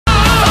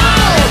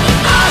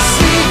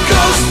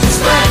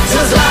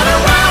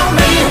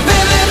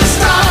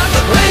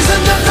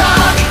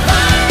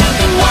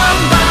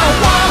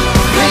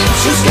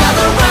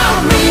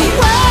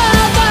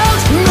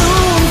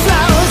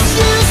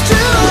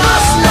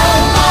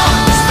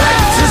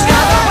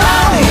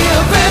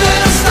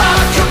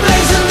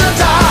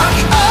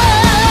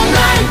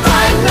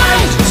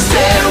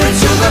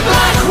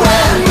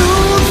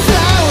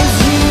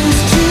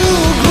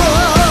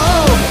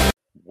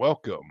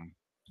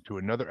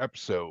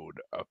episode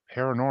of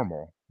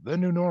Paranormal, the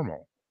New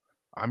Normal.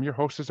 I'm your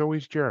host, as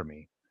always,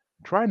 Jeremy.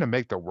 Trying to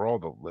make the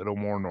world a little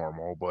more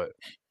normal, but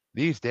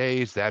these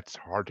days that's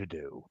hard to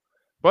do.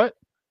 But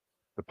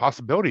the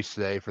possibilities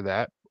today for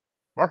that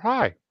are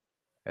high,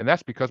 and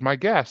that's because my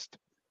guest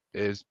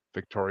is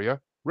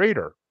Victoria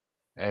Rader,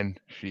 and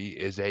she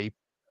is a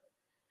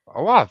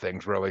lot of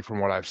things really from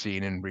what I've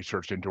seen and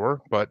researched into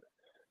her. But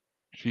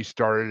she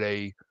started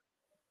a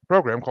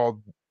program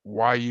called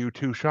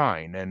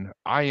YU2SHINE, and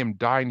I am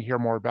dying to hear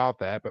more about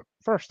that. But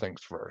first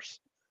things first,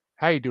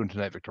 how you doing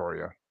tonight,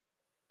 Victoria?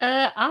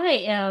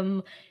 I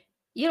am,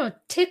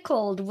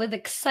 tickled with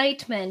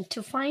excitement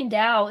to find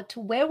out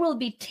where we'll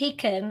be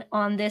taken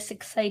on this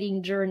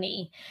exciting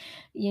journey.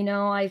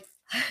 I've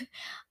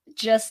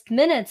just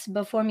minutes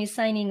before me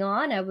signing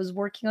on, I was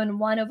working on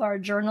one of our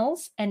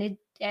journals and it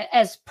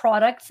as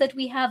products that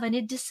we have, and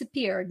it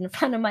disappeared in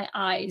front of my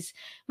eyes.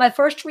 My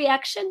first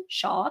reaction,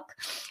 shock.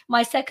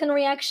 My second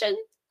reaction,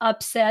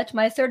 upset.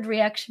 My third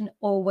reaction,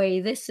 oh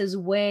wait, this is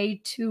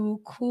way too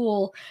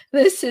cool.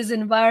 This is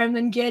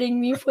environment getting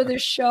me for the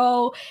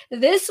show.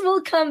 This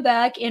will come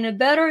back in a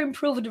better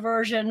improved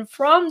version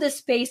from the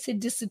space it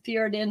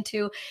disappeared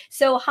into.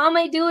 So how am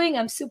I doing?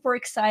 I'm super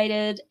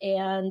excited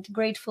and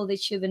grateful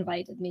that you've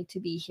invited me to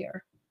be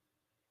here.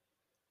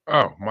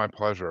 Oh, my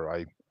pleasure.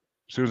 As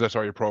soon as I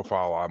saw your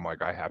profile, I'm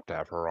like, I have to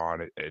have her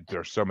on.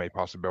 There's so many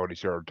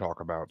possibilities here to talk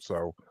about,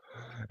 so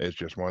it's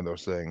just one of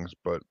those things.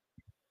 But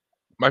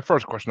my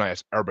first question I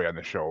ask everybody on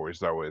the show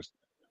is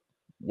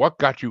what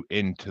got you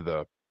into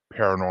the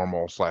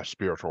paranormal slash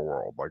spiritual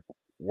world? Like,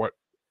 what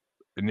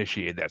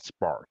initiated that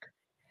spark?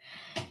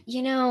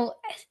 You know,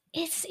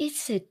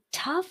 it's a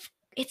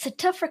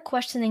tougher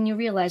question than you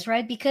realize,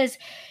 right? Because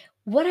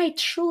what I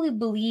truly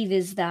believe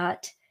is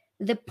that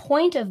the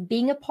point of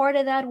being a part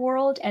of that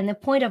world and the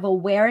point of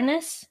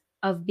awareness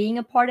of being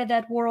a part of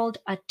that world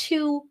are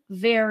two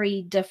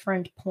very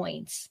different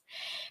points.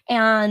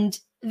 And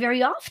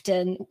very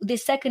often, the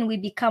second we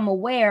become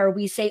aware,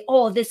 we say,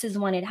 oh, this is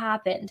when it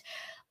happened.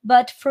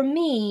 But for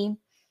me,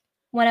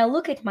 when I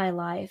look at my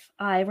life,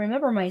 I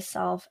remember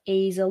myself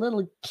as a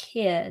little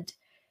kid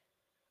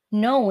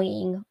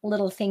knowing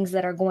little things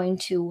that are going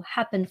to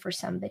happen for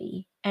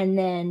somebody and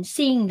then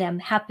seeing them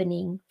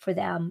happening for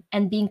them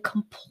and being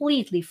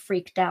completely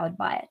freaked out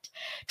by it,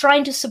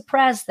 trying to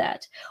suppress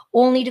that,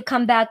 only to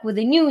come back with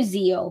a new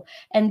zeal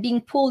and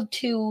being pulled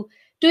to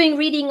doing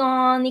reading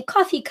on the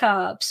coffee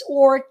cups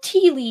or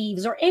tea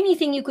leaves or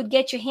anything you could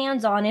get your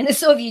hands on in the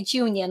Soviet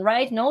Union,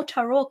 right? No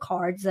tarot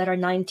cards that are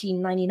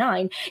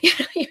 1999.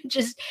 You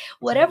just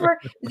whatever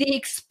the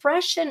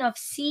expression of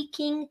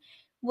seeking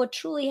what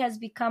truly has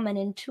become an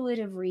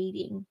intuitive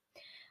reading.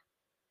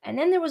 And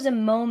then there was a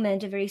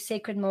moment, a very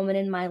sacred moment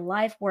in my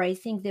life where I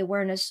think the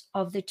awareness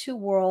of the two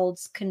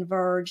worlds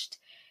converged.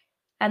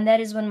 And that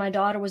is when my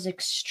daughter was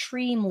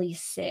extremely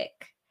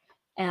sick.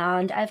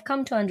 And I've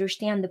come to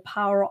understand the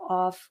power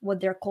of what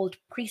they're called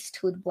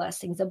priesthood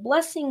blessings, the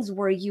blessings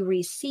where you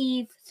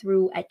receive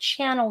through a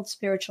channeled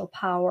spiritual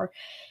power.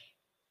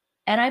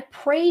 And I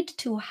prayed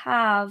to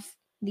have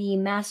the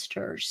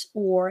masters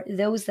or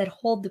those that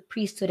hold the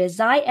priesthood, as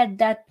I at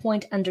that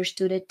point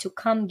understood it, to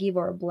come give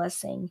her a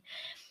blessing.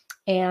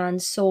 And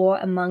so,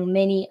 among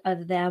many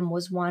of them,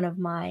 was one of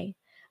my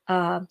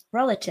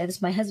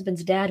relatives, my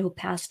husband's dad, who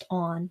passed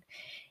on.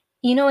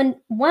 And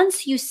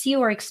once you see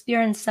or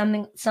experience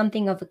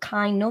something of a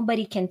kind,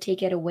 nobody can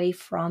take it away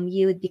from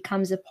you. It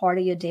becomes a part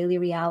of your daily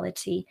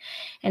reality.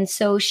 And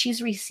so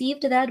she's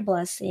received that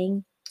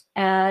blessing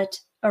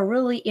at a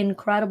really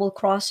incredible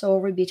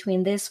crossover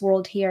between this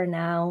world here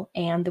now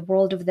and the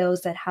world of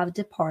those that have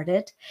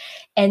departed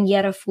and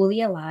yet are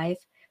fully alive.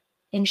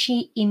 And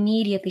she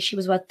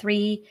was what,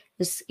 3,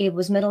 it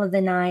was middle of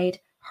the night,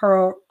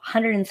 her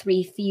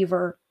 103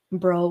 fever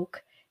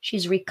broke.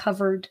 She's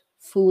recovered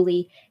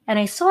fully. And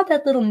I saw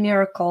that little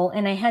miracle,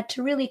 and I had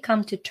to really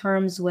come to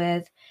terms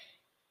with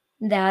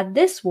that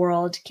this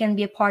world can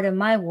be a part of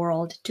my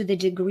world to the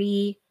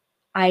degree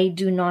I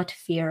do not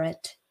fear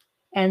it.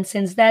 And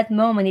since that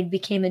moment, it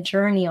became a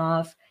journey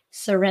of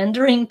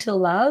surrendering to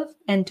love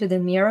and to the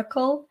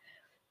miracle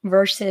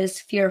versus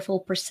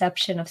fearful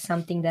perception of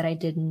something that I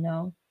didn't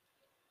know.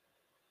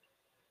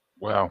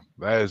 Wow,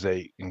 that is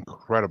a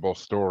incredible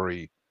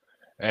story.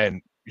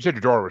 And you said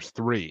your daughter was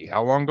 3.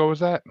 How long ago was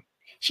that?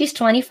 She's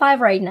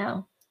 25 right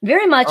now,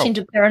 very much Oh,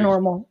 into geez.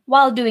 paranormal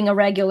while doing a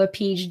regular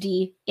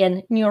PhD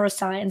in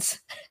neuroscience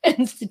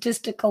and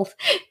statistical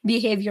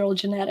behavioral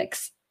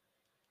genetics.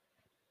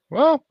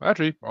 Well,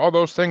 actually, all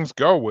those things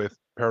go with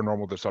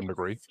paranormal to some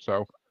degree,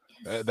 so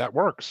Yes. that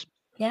works.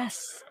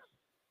 Yes.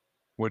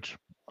 Which,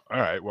 all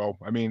right, well,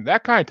 I mean,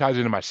 that kind of ties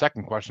into my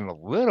second question a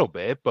little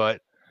bit,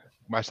 but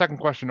my second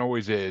question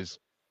always is,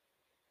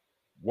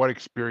 what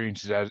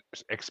experiences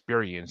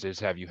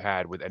have you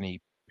had with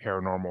any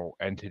paranormal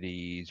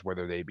entities,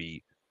 whether they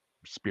be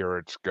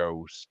spirits,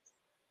 ghosts,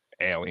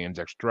 aliens,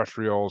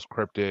 extraterrestrials,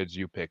 cryptids,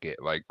 you pick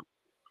it, like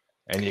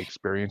any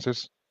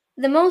experiences?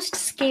 The most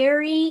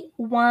scary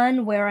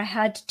one where I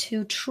had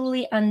to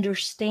truly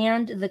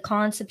understand the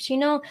concepts,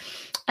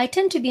 I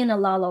tend to be in a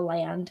la la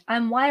land.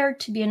 I'm wired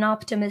to be an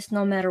optimist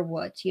no matter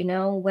what.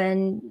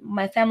 When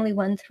my family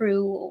went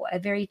through a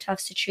very tough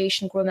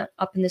situation growing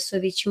up in the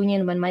Soviet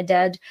Union, when my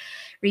dad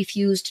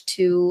refused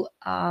to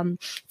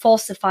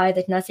falsify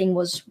that nothing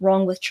was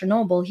wrong with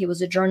Chernobyl. He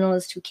was a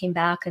journalist who came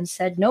back and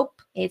said,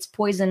 nope, it's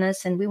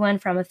poisonous. And we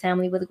went from a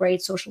family with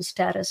great social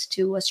status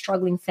to a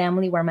struggling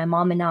family where my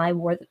mom and I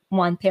wore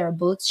one pair of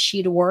boots,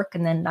 she to work,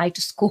 and then I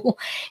to school,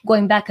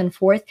 going back and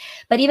forth.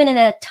 But even in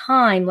that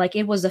time, like,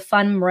 it was a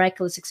fun,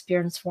 miraculous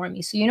experience for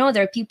me. So,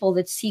 there are people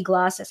that see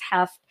glass as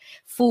half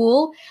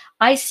full.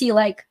 I see,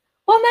 like,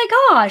 oh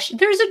my gosh,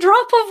 there's a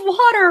drop of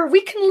water.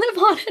 We can live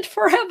on it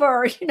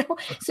forever.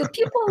 So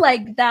people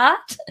like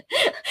that,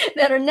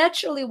 that are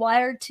naturally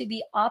wired to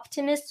be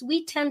optimists,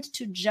 we tend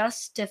to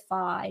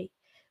justify.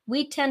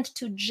 We tend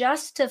to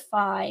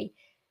justify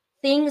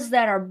things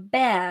that are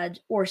bad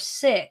or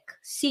sick,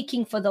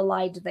 seeking for the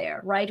light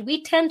there, right?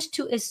 We tend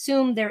to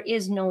assume there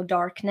is no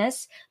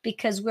darkness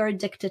because we're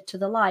addicted to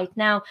the light.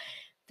 Now,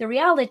 the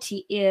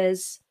reality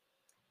is,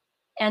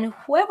 and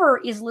whoever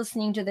is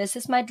listening to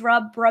this might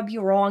rub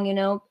you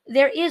wrong,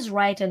 there is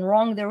right and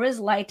wrong, there is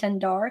light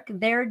and dark,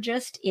 there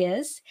just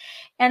is.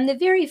 And the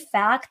very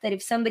fact that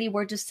if somebody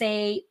were to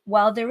say,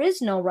 well, there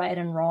is no right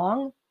and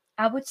wrong,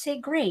 I would say,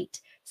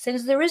 great.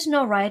 Since there is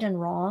no right and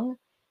wrong,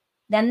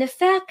 then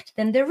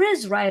there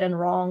is right and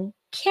wrong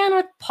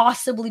cannot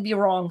possibly be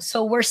wrong.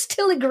 So we're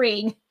still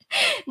agreeing.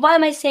 Why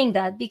am I saying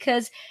that?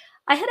 Because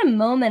I had a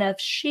moment of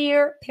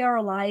sheer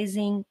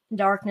paralyzing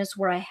darkness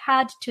where I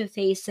had to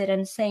face it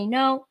and say,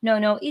 no, no,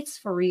 no, it's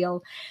for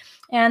real.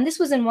 And this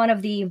was in one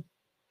of the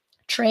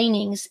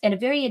trainings, and a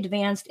very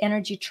advanced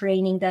energy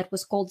training that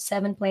was called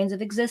Seven Planes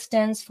of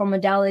Existence for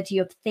modality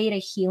of theta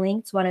healing.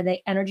 It's one of the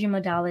energy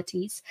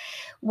modalities,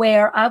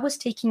 where I was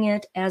taking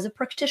it as a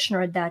practitioner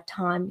at that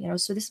time.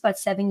 So this is about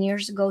 7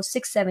 years ago,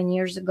 7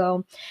 years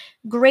ago.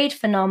 Great,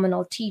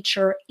 phenomenal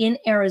teacher in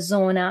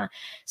Arizona,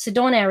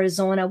 Sedona,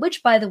 Arizona,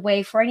 which, by the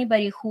way, for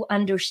anybody who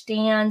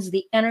understands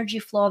the energy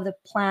flow of the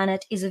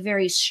planet, is a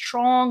very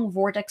strong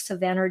vortex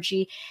of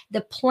energy.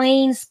 The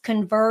planes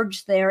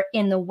converge there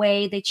in the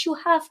way that you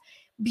have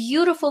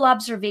beautiful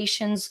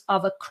observations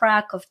of a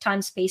crack of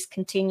time-space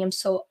continuum.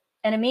 So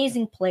an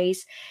amazing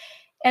place.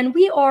 And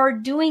we are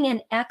doing an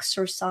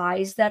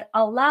exercise that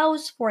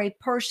allows for a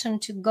person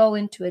to go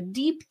into a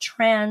deep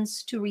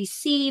trance to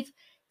receive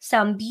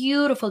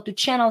to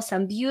channel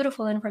some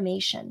beautiful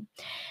information.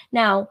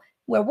 Now,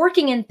 we're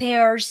working in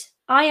pairs.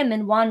 I am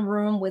in one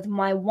room with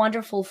my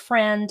wonderful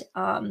friend,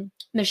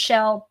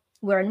 Michelle.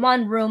 We're in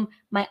one room.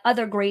 My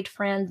other great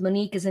friend,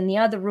 Monique, is in the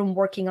other room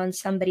working on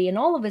somebody. And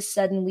all of a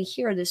sudden, we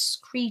hear this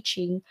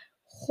screeching,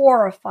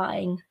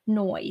 horrifying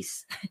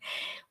noise.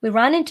 We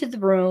run into the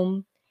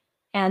room,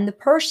 and the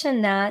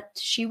person that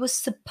she was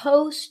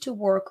supposed to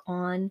work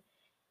on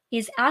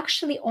is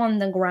actually on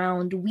the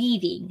ground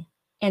weaving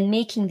and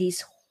making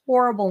these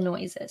horrible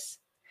noises.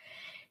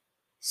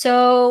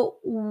 So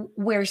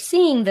we're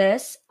seeing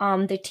this.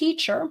 The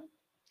teacher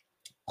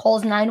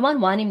calls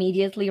 911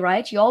 immediately,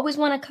 right? You always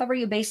want to cover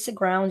your basic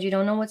ground. You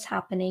don't know what's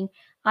happening.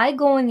 I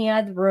go in the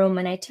other room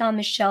and I tell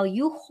Michelle,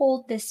 you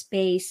hold this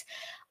space.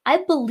 I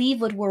believe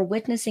what we're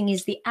witnessing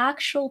is the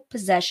actual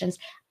possessions.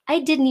 I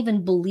didn't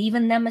even believe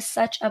in them as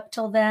such up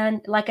till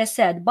then. Like I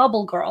said,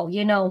 Bubble Girl,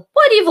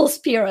 what evil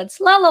spirits,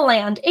 La La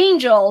Land,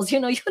 angels,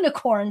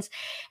 unicorns.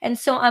 And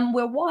so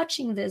we're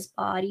watching this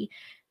body.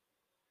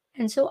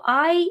 And so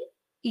I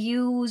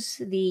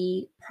use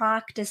the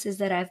practices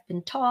that I've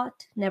been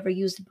taught, never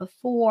used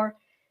before,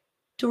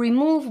 to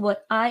remove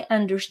what I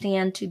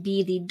understand to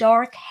be the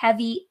dark,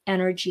 heavy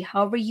energy,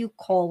 however you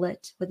call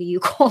it, whether you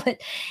call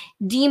it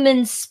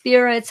demons,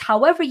 spirits,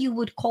 however you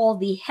would call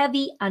the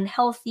heavy,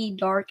 unhealthy,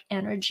 dark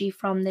energy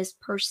from this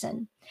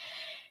person.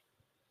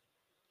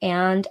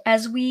 And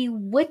as we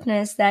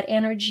witness that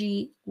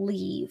energy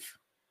leave,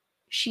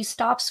 she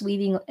stops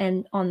weaving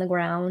on the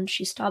ground.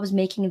 She stops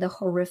making the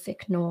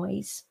horrific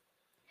noise.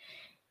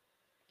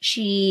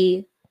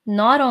 She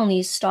not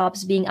only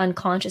stops being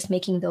unconscious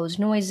making those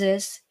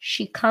noises,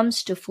 she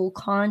comes to full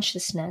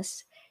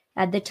consciousness.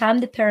 At the time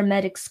the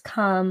paramedics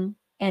come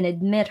and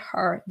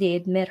they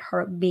admit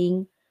her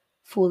being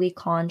fully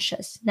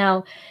conscious.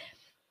 Now,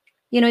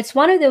 it's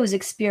one of those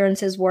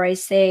experiences where I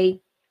say,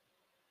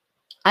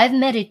 I've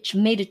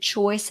made a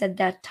choice at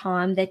that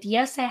time that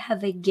yes, I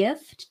have a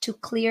gift to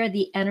clear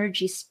the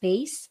energy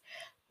space,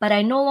 but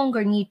I no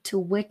longer need to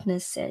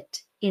witness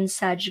it in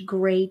such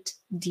great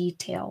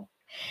detail.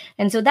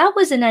 And so that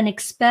was an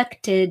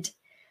unexpected,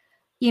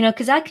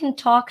 because I can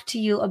talk to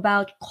you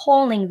about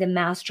calling the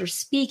master,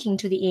 speaking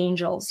to the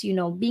angels,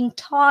 being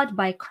taught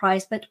by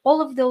Christ, but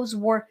all of those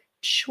were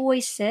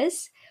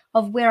choices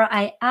of where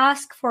I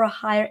ask for a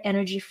higher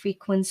energy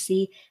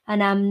frequency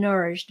and I'm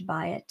nourished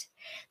by it.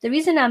 The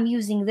reason I'm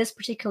using this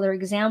particular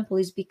example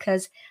is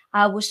because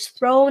I was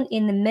thrown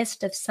in the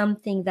midst of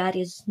something that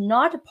is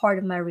not a part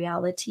of my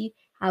reality.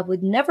 I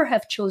would never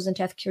have chosen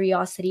to have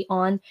curiosity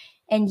on,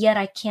 and yet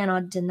I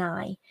cannot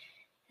deny.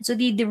 So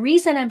the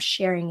reason I'm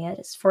sharing it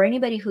is for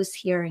anybody who's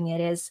hearing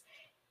it is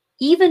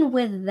even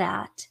with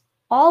that,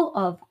 all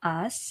of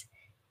us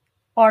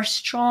are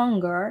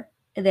stronger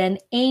than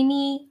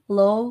any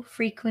low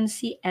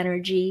frequency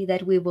energy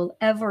that we will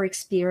ever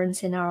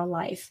experience in our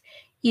life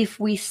if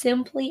we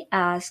simply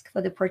ask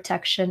for the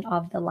protection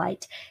of the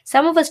light.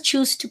 Some of us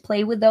choose to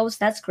play with those.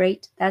 That's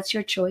great. That's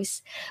your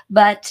choice.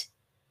 But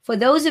for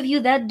those of you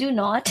that do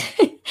not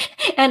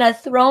and are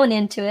thrown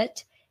into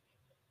it,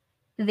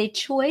 the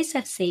choice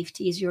of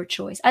safety is your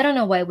choice. I don't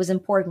know why it was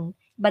important,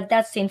 but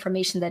that's the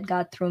information that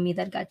got through me,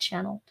 that got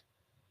channeled.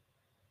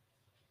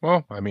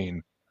 Well, I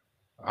mean,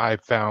 I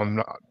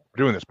found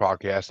doing this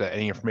podcast that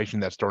any information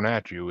that's thrown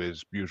at you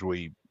is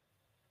usually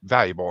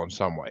valuable in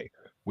some way.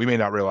 We may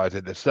not realize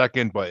it the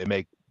second, but it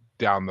may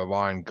down the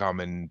line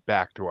coming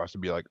back to us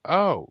and be like,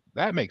 oh,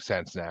 that makes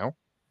sense now.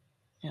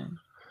 Yeah.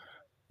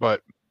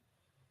 But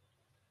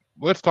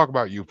let's talk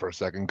about you for a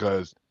second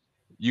because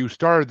you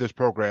started this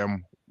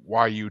program,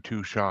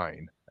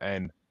 YU2SHINE,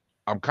 and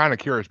I'm kind of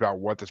curious about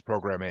what this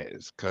program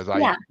is because I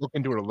Yeah. looked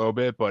into it a little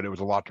bit, but it was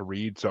a lot to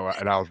read. So,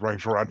 and I was running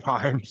short on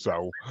time.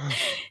 So,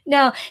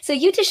 No, so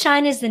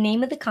YU2SHINE is the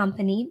name of the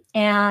company,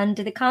 and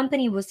the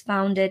company was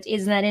founded.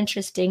 Isn't that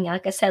interesting?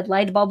 Like I said,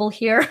 light bubble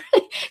here.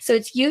 So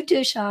it's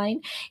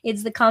YU2SHINE.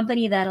 It's the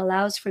company that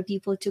allows for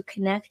people to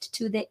connect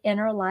to the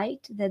inner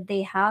light that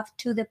they have,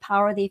 to the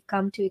power they've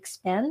come to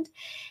expand.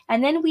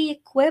 And then we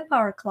equip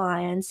our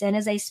clients, and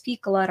as I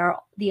speak a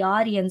lot, the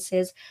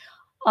audiences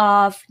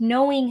of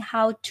knowing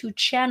how to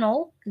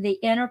channel the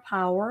inner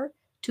power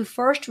to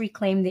first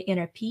reclaim the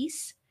inner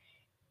peace,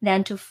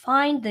 then to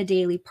find the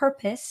daily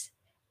purpose,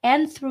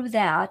 and through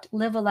that,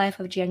 live a life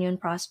of genuine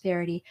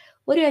prosperity.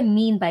 What do I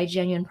mean by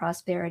genuine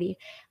prosperity?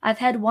 I've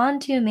had one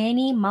too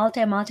many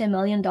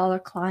multi-million dollar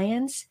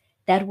clients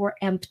that were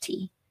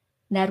empty,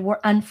 that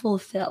were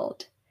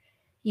unfulfilled,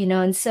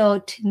 and so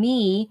to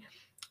me,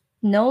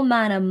 no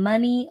amount of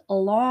money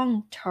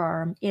long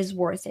term is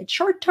worth it.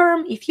 Short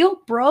term, if you're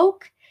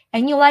broke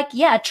and you're like,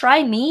 yeah,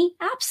 try me,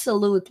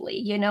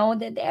 absolutely,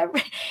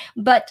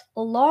 but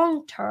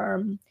long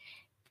term,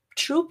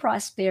 true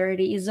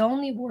prosperity is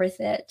only worth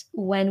it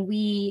when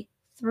we,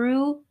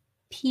 through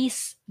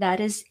peace that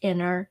is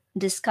inner,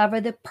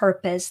 discover the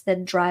purpose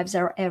that drives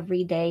our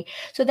everyday.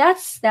 So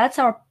that's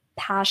our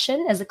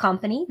passion as a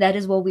company. That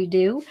is what we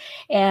do.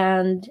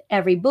 And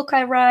every book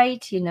I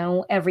write,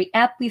 every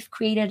app we've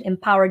created,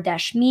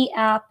 Empower-Me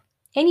app,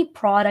 any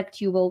product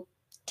you will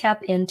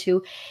tap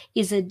into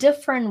is a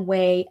different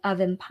way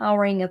of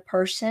empowering a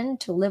person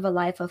to live a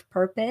life of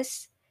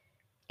purpose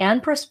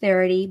and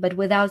prosperity, but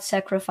without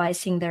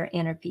sacrificing their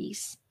inner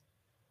peace.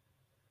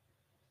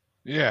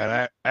 yeah, and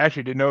I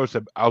actually did notice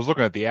that I was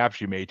looking at the apps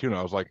you made too, and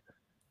I was like,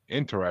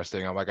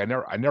 interesting. I'm like, I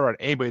never had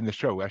anybody in the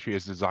show who actually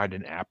has designed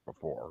an app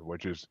before,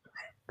 which is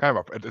kind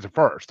of it's a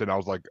first. And I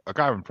was like,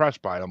 kind of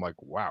impressed by it. I'm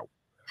like, wow.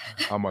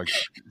 I'm like,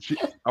 she,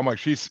 I'm like,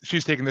 she's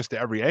taking this to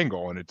every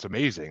angle, and it's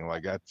amazing.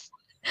 Like that's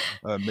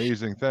an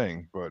amazing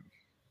thing.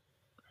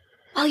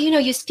 Well,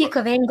 you speak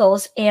of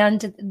angles,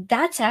 and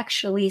that's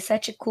actually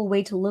such a cool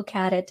way to look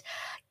at it.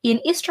 In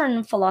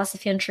Eastern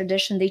philosophy and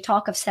tradition, they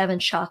talk of seven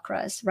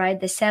chakras, right?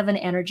 The seven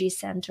energy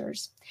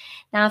centers.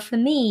 Now, for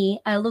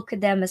me, I look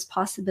at them as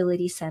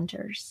possibility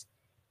centers.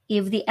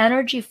 If the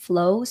energy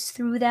flows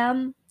through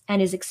them and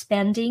is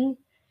expanding,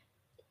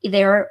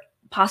 their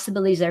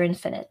possibilities are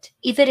infinite.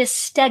 If it is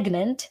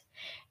stagnant,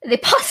 the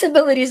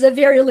possibilities are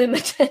very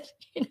limited.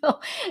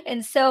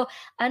 And so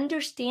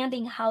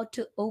understanding how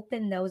to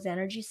open those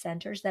energy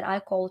centers that I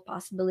call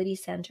possibility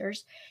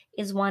centers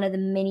is one of the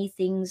many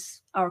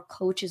things our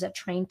coaches are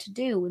trained to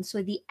do. And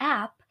so the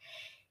app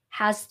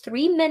has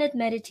 3-minute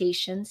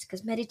meditations,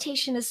 because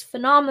meditation is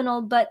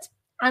phenomenal, but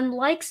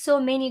unlike so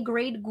many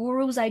great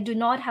gurus, I do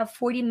not have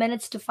 40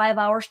 minutes to 5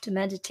 hours to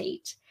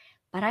meditate,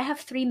 but I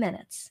have 3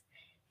 minutes.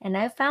 And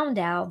I found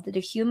out that a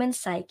human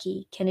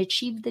psyche can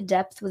achieve the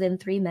depth within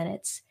 3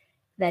 minutes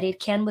that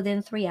it can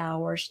within 3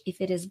 hours if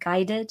it is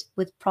guided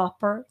with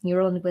proper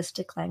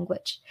neuro-linguistic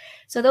language.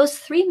 So those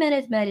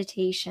 3-minute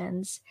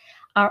meditations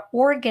are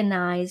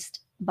organized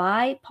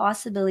by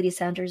possibility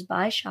centers,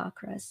 by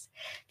chakras.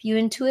 If you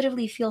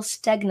intuitively feel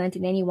stagnant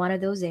in any one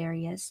of those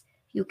areas,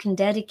 you can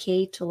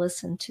dedicate to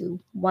listen to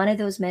one of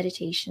those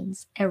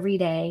meditations every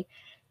day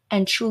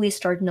and truly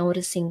start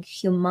noticing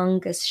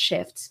humongous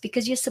shifts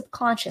because your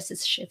subconscious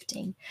is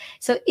shifting.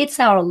 So it's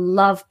our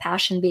love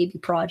passion baby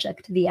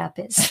project, the app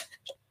is.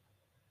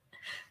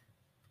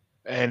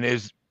 And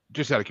is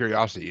just out of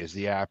curiosity, is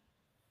the app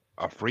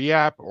a free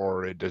app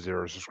or does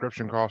there a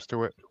subscription cost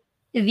to it?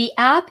 The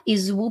app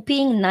is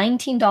whooping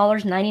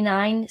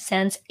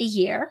 $19.99 a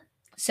year.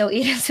 So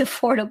it is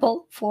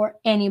affordable for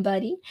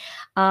anybody.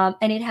 And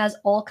it has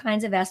all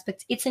kinds of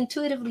aspects. It's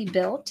intuitively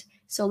built.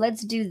 So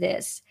let's do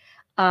this.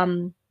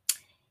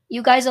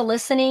 You guys are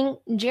listening.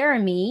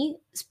 Jeremy's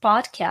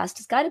podcast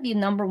has got to be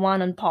number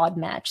one on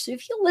Podmatch. So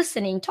if you're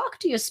listening, talk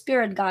to your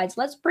spirit guides.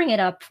 Let's bring it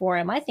up for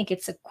him. I think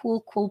it's a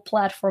cool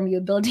platform you're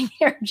building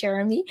here,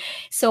 Jeremy.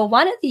 So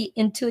one of the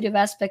intuitive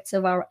aspects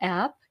of our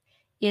app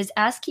is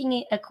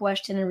asking a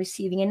question and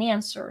receiving an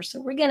answer.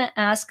 So we're going to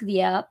ask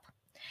the app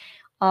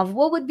of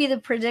what would be the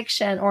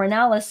prediction or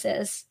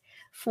analysis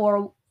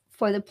for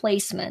the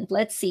placement.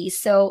 Let's see.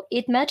 So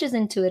it matches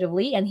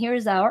intuitively, and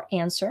here's our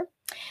answer.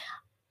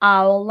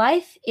 Our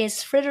life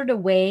is frittered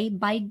away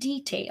by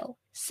detail.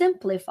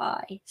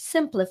 Simplify,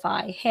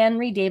 simplify.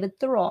 Henry David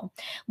Thoreau.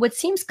 What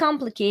seems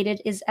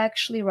complicated is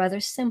actually rather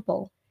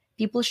simple.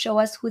 People show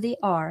us who they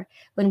are.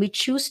 When we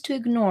choose to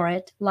ignore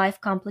it, life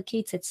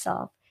complicates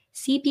itself.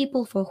 See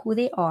people for who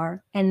they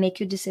are and make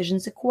your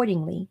decisions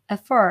accordingly.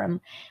 Affirm,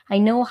 I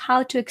know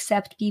how to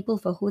accept people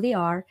for who they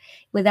are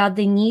without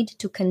the need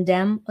to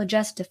condemn or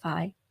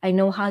justify. I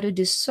know how to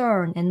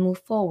discern and move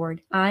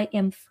forward. I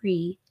am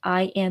free.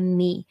 I am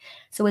me.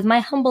 So, with my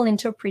humble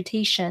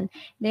interpretation,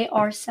 there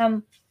are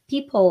some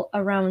people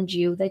around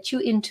you that you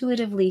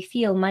intuitively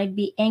feel might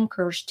be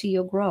anchors to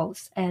your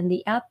growth. And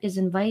the app is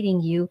inviting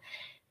you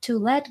to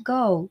let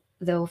go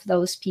of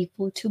those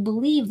people, to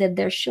believe that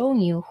they're showing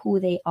you who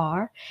they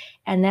are,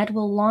 and that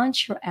will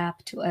launch your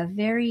app to a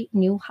very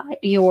new height,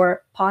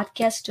 your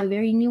podcast to a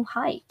very new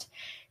height.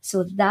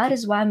 So that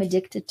is why I'm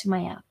addicted to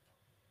my app.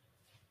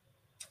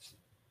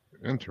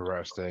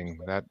 Interesting.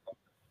 That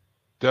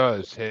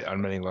does hit on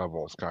many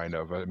levels, kind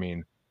of. I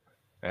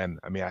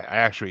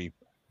actually,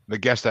 the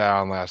guest I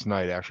had on last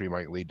night actually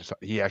might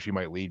he actually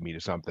might lead me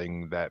to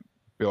something that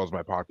builds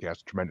my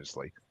podcast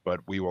tremendously.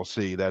 But we will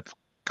see. That's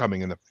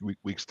coming in the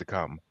weeks to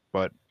come.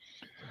 But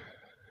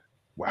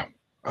wow,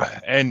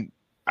 and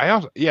I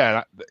also,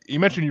 yeah, you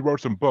mentioned you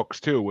wrote some books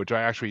too, which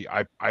I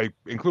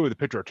included the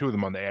picture of two of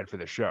them on the ad for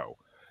the show.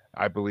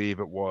 I believe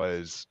it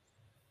was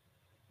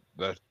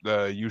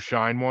the You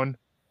Shine one,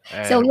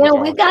 and So, it was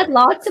we've got also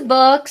lots of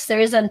books. There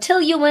is Until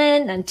You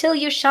Win, Until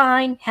You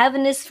Shine,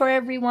 Heaven is for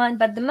Everyone.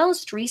 But the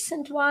most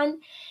recent one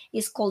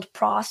is called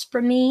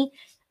Prosper Me,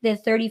 the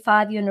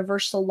 35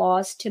 Universal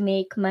Laws to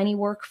Make Money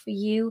Work for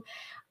You.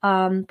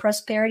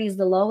 Prosperity is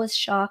the lowest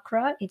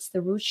chakra, it's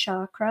the root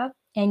chakra.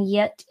 And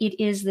yet, it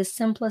is the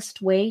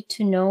simplest way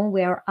to know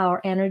where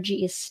our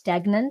energy is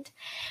stagnant.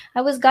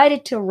 I was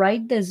guided to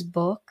write this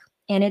book,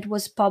 and it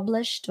was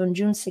published on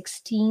June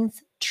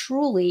 16th,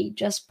 truly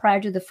just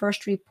prior to the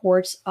first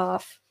reports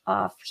of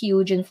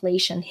huge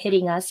inflation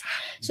hitting us.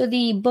 So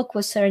the book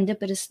was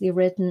serendipitously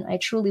written, I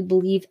truly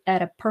believe,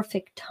 at a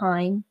perfect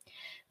time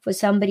for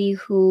somebody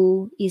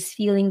who is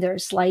feeling they're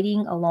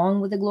sliding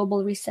along with the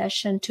global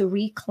recession to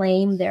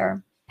reclaim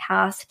their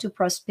path to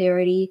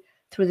prosperity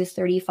through the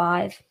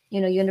 35,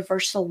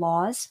 universal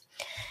laws.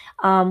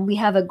 We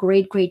have a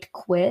great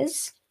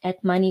quiz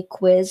at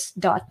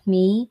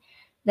moneyquiz.me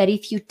that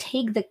if you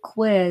take the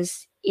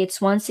quiz, it's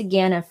once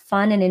again a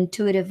fun and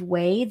intuitive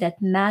way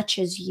that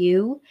matches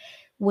you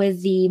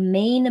with the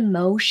main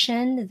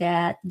emotion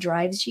that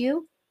drives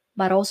you,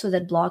 but also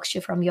that blocks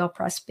you from your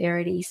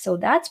prosperity. So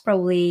that's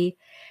probably,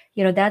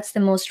 that's the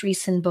most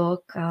recent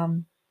book.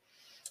 And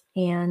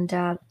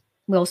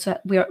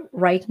we're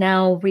right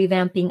now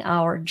revamping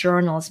our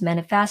journals,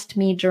 Manifest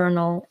Me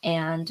journal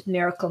and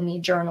Miracle Me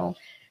journal.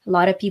 A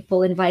lot of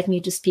people invite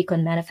me to speak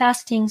on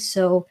manifesting,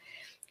 so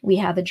we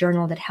have a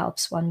journal that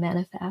helps one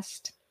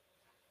manifest.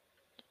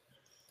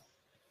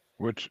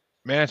 which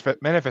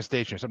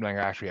manifestation is something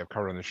I actually have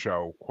covered on the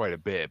show quite a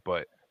bit,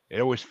 but it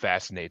always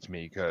fascinates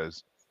me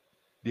because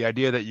the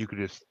idea that you could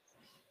just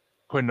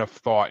put enough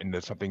thought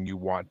into something you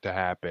want to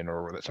happen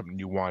or something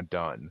you want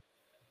done,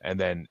 and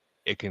then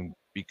it can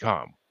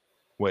become,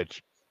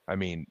 which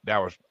that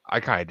was I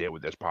kind of did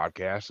with this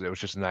podcast. It was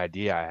just an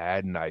idea I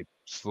had, and I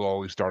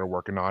slowly started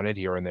working on it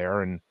here and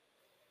there, and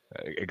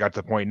it got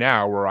to the point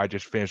now where I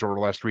just finished over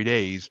the last 3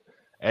 days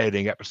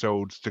editing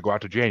episodes to go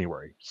out to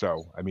January.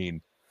 So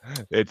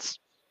it's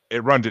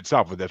it runs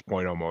itself at this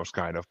point almost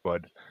kind of,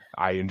 but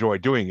I enjoy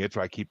doing it,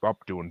 so I keep up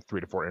doing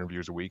 3 to 4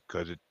 interviews a week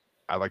because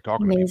I like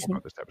talking to people Amazing.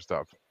 about this type of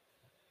stuff.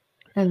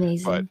 But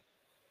Amazing.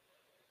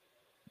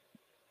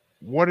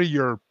 what are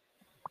your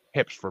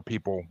tips for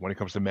people when it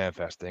comes to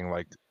manifesting?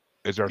 Like,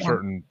 is there a Yeah.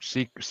 certain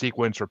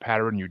sequence or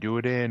pattern you do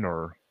it in,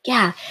 or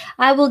Yeah,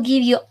 I will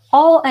give you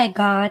all I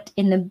got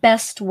in the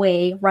best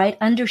way, right?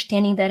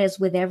 Understanding that as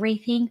with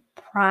everything,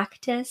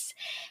 practice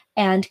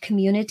and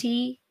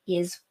community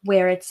is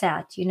where it's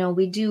at.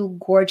 We do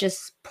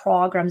gorgeous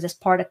programs as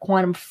part of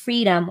Quantum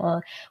Freedom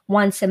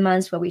once a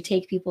month where we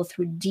take people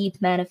through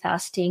deep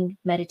manifesting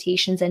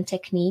meditations and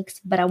techniques.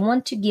 But I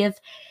want to give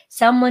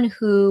someone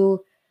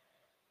who,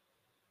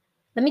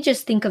 let me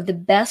just think of the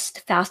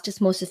best, fastest,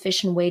 most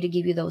efficient way to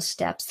give you those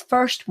steps.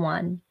 First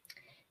one,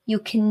 you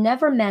can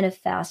never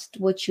manifest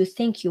what you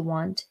think you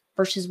want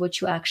versus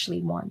what you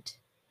actually want.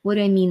 What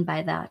do I mean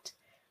by that?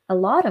 A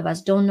lot of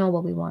us don't know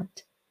what we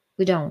want.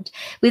 We don't.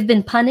 We've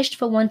been punished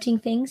for wanting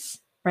things,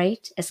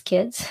 right? As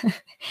kids,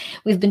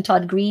 we've been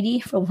taught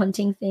greedy for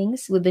wanting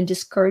things. We've been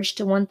discouraged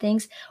to want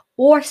things,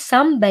 or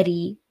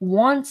somebody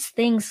wants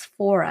things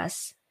for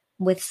us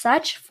with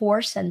such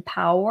force and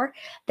power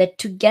that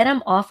to get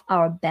them off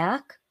our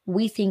back,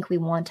 we think we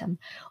want them.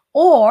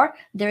 Or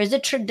there is a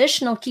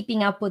traditional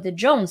keeping up with the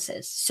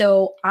Joneses.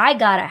 So I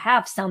got to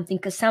have something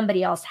because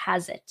somebody else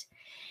has it.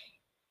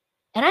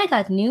 And I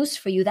got news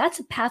for you. That's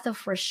a path of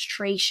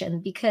frustration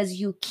because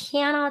you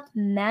cannot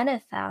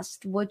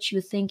manifest what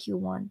you think you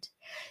want.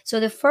 So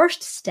the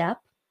first step,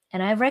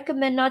 and I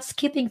recommend not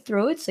skipping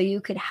through it so you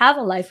could have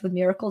a life of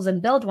miracles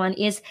and build one,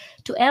 is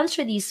to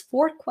answer these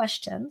 4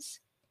 questions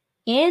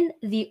in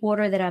the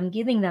order that I'm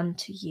giving them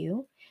to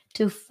you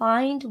to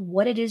find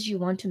what it is you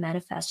want to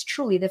manifest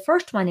truly. The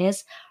first one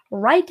is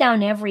write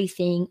down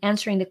everything,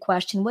 answering the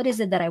question, what is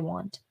it that I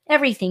want?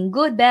 Everything,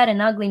 good, bad, and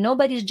ugly.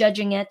 Nobody's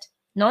judging it.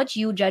 Not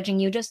you judging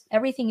you, just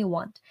everything you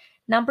want.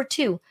 Number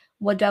 2,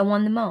 what do I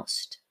want the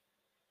most?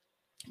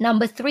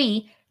 Number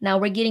 3, now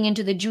we're getting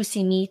into the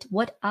juicy meat.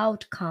 What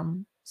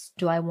outcomes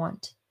do I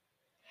want?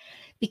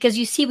 Because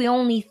you see, we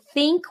only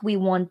think we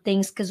want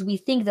things because we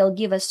think they'll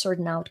give us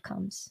certain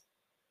outcomes.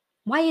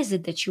 Why is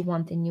it that you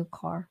want the new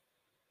car?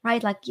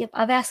 Right? Like,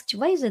 I've asked you,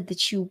 why is it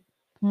that you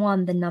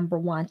want the number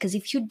 1? Because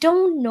if you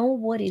don't know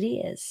what it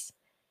is,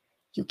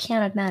 you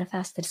cannot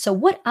manifest it. So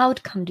what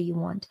outcome do you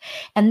want?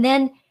 And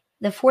then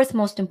the fourth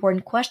most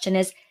important question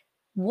is,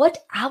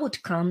 what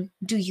outcome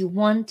do you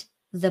want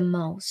the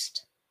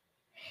most?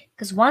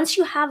 Because once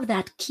you have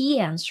that key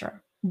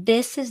answer,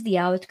 this is the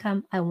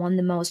outcome I want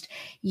the most,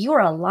 you're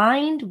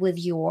aligned with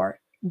your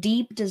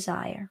deep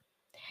desire.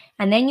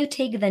 And then you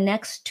take the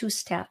next 2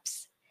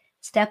 steps.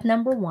 Step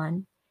number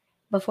 1,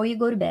 before you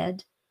go to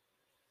bed,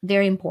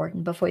 very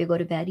important, before you go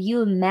to bed,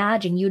 you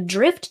imagine, you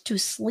drift to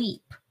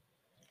sleep,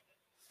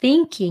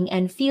 thinking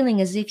and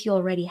feeling as if you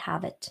already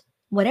have it,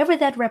 whatever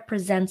that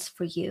represents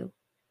for you.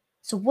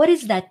 So what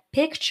is that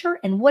picture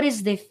and what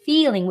is the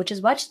feeling, which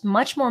is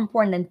much more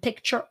important than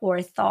picture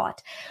or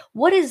thought?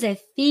 What is the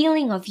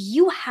feeling of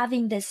you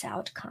having this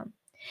outcome?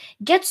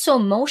 Get so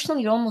emotional,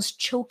 you're almost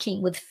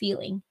choking with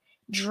feeling.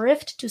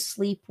 Drift to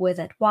sleep with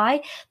it.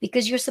 Why?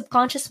 Because your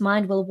subconscious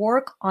mind will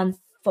work on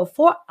for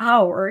 4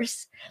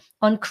 hours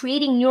on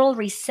creating neural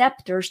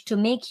receptors to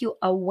make you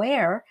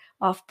aware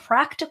of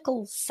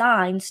practical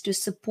signs to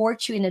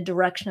support you in a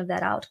direction of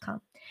that outcome.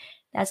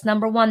 That's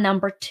number 1.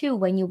 Number 2,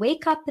 when you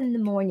wake up in the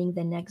morning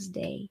the next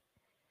day,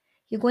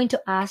 you're going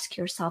to ask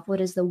yourself,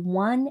 what is the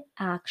one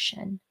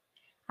action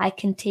I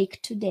can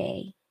take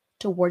today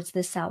towards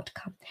this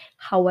outcome?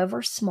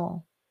 However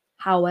small,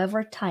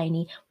 however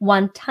tiny,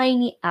 one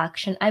tiny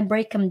action. I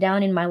break them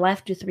down in my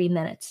life to 3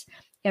 minutes.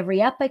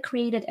 Every app I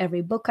created,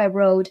 every book I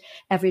wrote,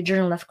 every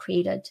journal I've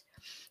created.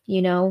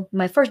 You know,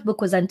 my first book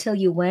was Until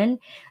You Win,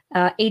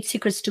 8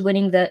 Secrets to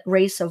Winning the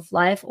Race of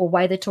Life, or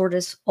Why the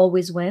Tortoise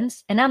Always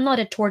Wins. And I'm not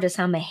a tortoise,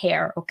 I'm a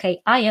hare,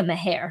 okay? I am a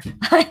hare.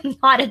 I'm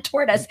not a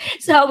tortoise.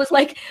 So I was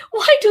like,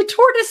 why do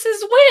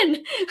tortoises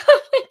win? I'm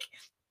like,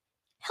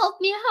 help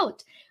me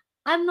out.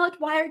 I'm not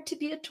wired to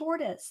be a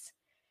tortoise.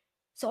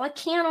 So I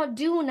cannot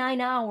do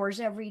 9 hours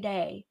every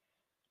day.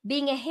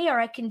 Being a hare,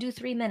 I can do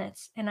 3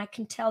 minutes, and I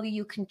can tell you,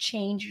 you can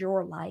change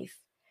your life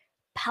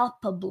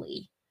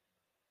palpably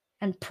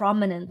and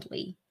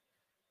prominently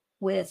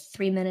with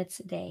 3 minutes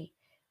a day.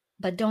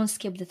 But don't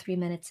skip the 3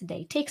 minutes a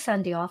day. Take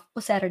Sunday off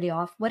or Saturday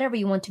off, whatever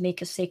you want to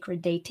make a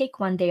sacred day. Take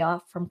 1 day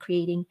off from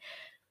creating.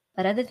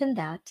 But other than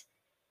that,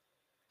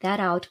 that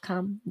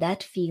outcome,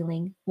 that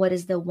feeling, what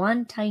is the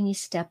one tiny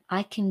step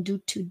I can do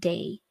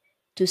today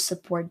to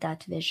support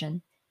that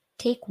vision?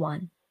 Take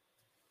one.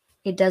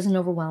 It doesn't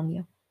overwhelm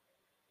you.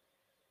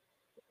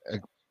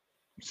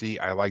 See,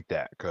 I like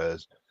that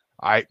because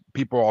I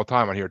people all the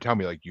time on here tell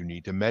me like you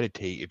need to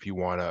meditate if you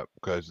want to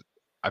because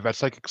I've had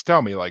psychics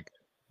tell me like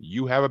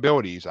you have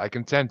abilities, I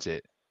can sense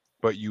it,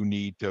 but you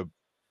need to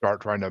start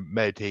trying to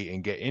meditate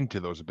and get into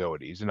those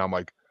abilities. And I'm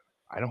like,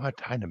 I don't have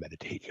time to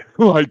meditate.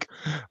 Like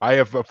I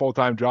have a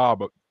full-time job,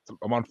 but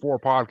I'm on 4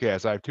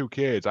 podcasts, I have 2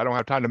 kids. I don't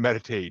have time to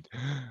meditate.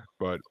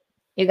 But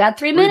You got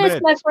 3 3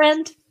 minutes, my minutes,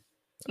 friend.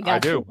 You I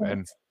got 3 do. And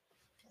minutes.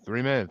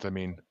 3 minutes, I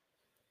mean,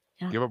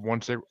 Yeah. give up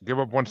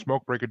one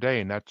smoke break a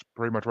day, and that's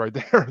pretty much right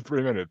there,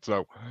 3 minutes.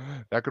 So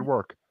that could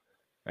work.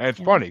 And it's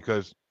Yeah. funny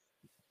because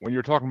when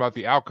you're talking about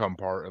the outcome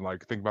part and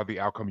like think about the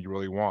outcome you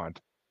really want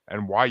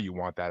and why you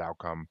want that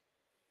outcome,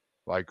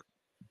 like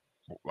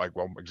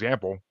well,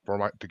 example for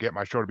my to get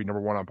my show to be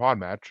number 1 on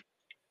Podmatch,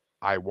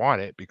 I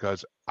want it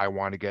because I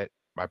want to get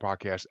my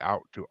podcast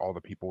out to all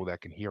the people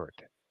that can hear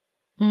it.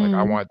 Like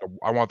Mm,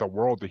 I want the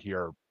world to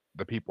hear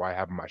the people I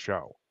have on my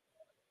show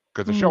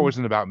because the show mm.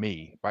 isn't about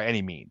me by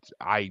any means.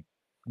 I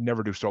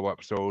never do solo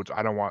episodes.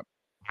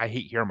 I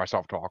hate hearing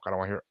myself talk. I don't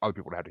want to hear other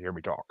people to have to hear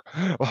me talk.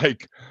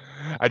 Like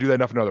I do that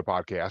enough in other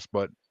podcasts,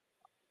 but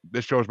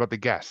this show is about the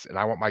guests, and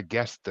I want my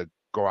guests to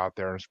go out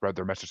there and spread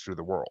their message through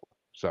the world.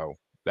 So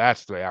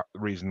that's the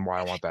reason why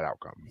I want that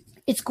outcome.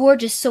 It's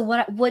gorgeous. So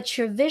what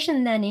your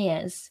vision then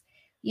is,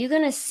 you're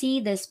gonna see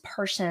this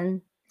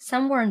person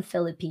somewhere in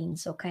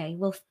Philippines. Okay,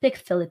 we'll pick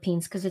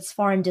Philippines because it's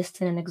far and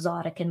distant and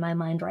exotic in my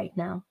mind right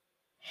now.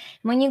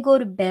 When you go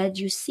to bed,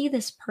 you see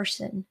this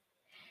person.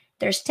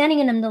 They're standing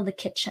in the middle of the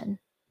kitchen,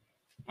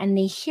 and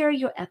they hear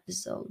your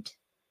episode,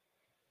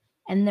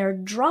 and they're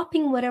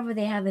dropping whatever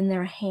they have in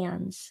their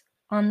hands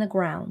on the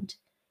ground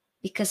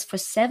because for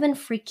 7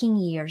 freaking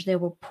years they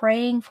were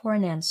praying for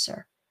an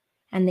answer,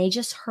 and they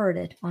just heard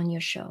it on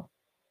your show.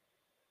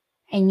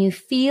 and you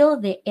feel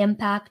the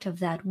impact of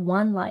that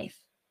one life,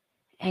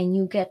 and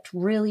you get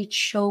really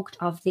choked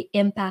of the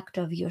impact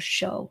of your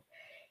show.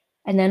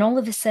 And then all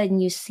of a sudden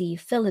you see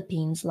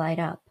Philippines light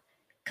up,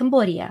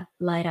 Cambodia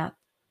light up,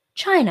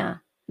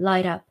 China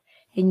light up,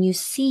 and you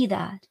see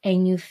that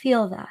and you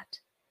feel that,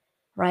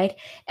 right?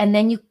 And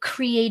then you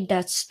create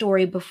that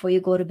story before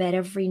you go to bed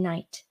every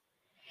night.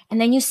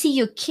 And then you see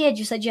your kid,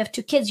 you said you have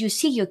two kids, you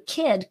see your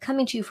kid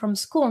coming to you from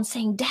school and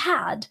saying,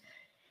 Dad,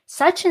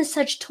 such and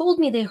such told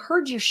me they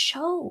heard your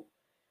show.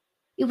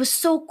 It was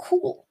so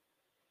cool,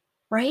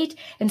 right?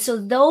 And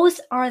so those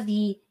are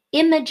the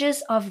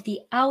images of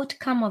the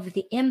outcome of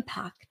the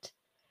impact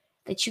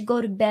that you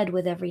go to bed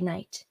with every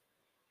night.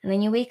 And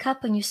then you wake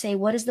up and you say,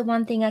 what is the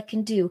one thing I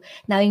can do?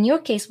 Now, in your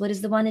case, what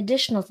is the one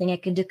additional thing I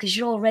can do? Because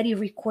you're already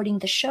recording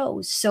the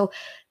shows. So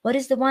what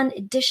is the one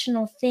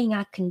additional thing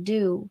I can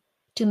do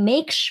to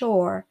make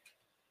sure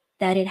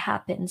that it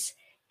happens?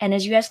 And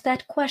as you ask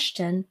that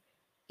question,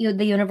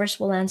 the universe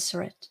will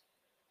answer it.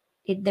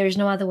 There's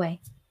no other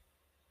way.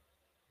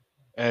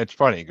 And it's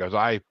funny because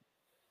I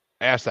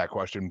asked that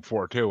question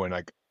before too, and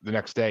like the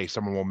next day,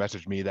 someone will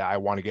message me that I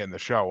want to get in the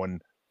show,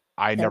 and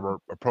I That, never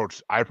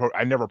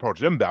I never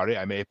approached them about it.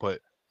 I may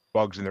put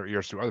bugs in their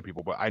ears to other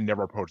people, but I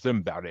never approached them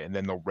about it. And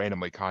then they'll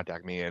randomly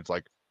contact me, and it's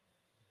like,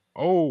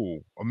 oh,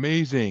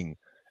 amazing,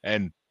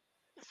 and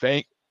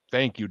thank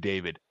thank you,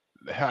 David.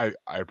 I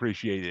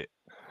appreciate it,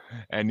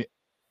 and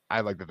I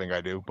like to think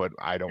I do, but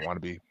I don't want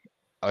to be.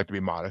 I like to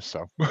be modest,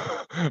 so,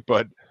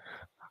 but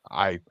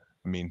I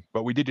mean,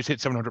 but we did just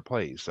hit 700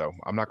 plays, so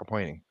I'm not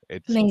complaining.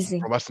 It's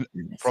amazing.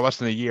 for less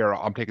than a year,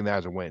 I'm taking that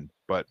as a win.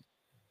 But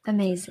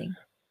Amazing.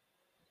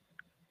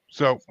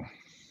 so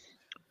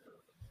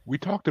we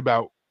talked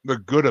about the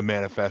good of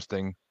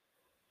manifesting,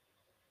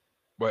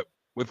 but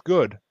with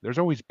good, there's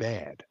always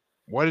bad.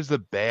 What is the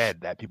bad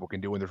that people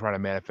can do when they're trying to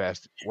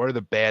manifest? What are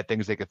the bad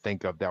things they could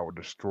think of that would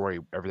destroy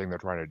everything they're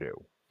trying to do?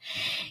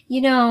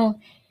 You know,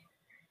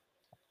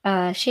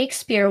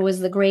 Shakespeare was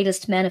the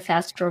greatest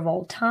manifester of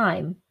all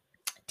time,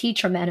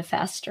 teacher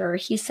manifester.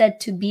 He said,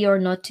 to be or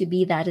not to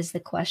be, that is the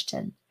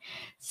question.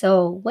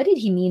 So, what did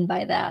he mean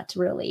by that,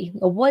 really?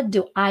 Or what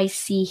do I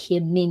see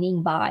him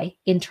meaning by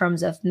in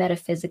terms of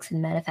metaphysics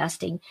and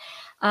manifesting?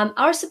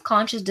 Our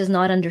subconscious does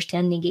not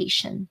understand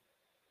negation.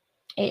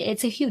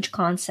 It's a huge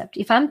concept.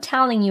 If I'm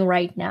telling you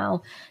right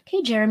now,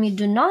 okay, Jeremy,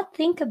 do not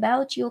think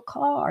about your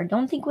car.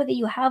 Don't think whether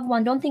you have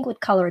one. Don't think what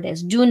color it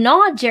is. Do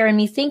not,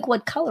 Jeremy, think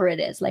what color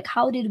it is. Like,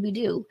 how did we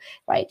do?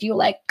 Right? You're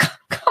like,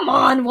 come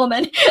on,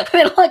 woman. I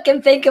mean, all I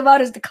can think about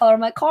is the color of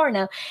my car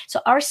now.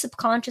 So our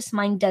subconscious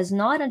mind does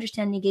not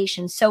understand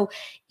negation. So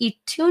it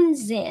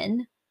tunes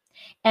in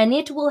and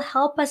it will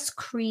help us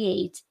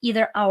create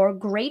either our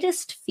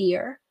greatest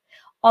fear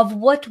of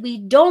what we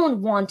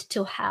don't want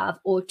to have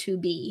or to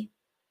be,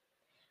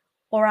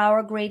 or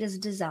our greatest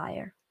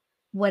desire,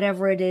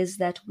 whatever it is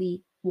that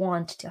we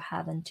want to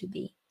have and to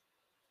be.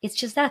 It's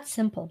just that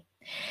simple.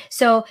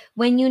 So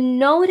when you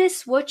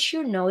notice what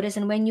you notice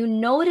and when you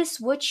notice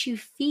what you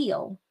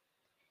feel,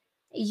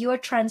 you're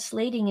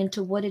translating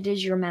into what it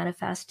is you're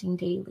manifesting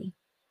daily.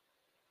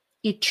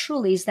 It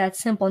truly is that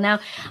simple. Now,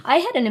 I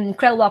had an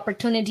incredible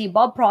opportunity.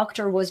 Bob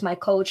Proctor was my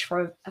coach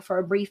for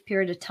a brief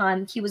period of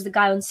time. He was the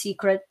guy on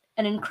Secret,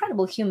 an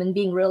incredible human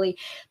being, really.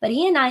 But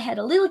he and I had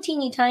a little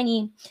teeny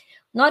tiny,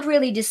 not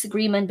really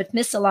disagreement, but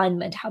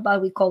misalignment. How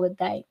about we call it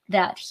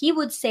that? He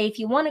would say, if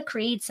you want to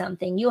create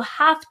something, you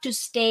have to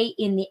stay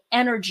in the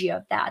energy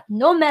of that,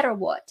 no matter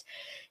what.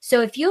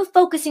 So if you're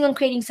focusing on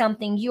creating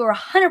something, you're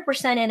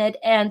 100% in it.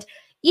 And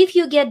if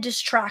you get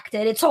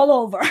distracted, it's all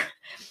over.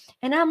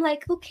 And I'm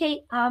like,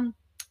 okay,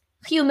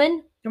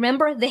 human,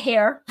 remember the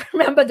hair,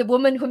 remember the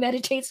woman who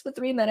meditates for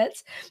 3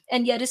 minutes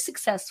and yet is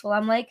successful.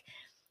 I'm like,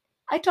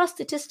 I talk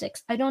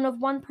statistics. I don't know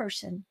of one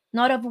person,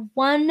 not of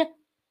one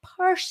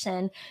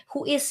person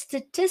who is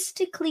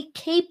statistically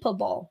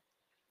capable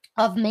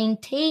of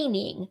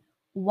maintaining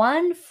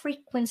one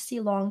frequency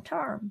long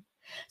term.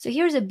 So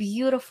here's a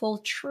beautiful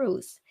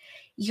truth.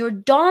 Your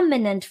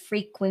dominant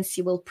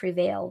frequency will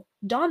prevail.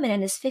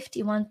 Dominant is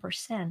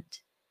 51%.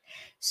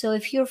 So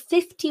if you're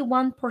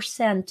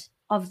 51%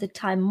 of the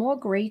time more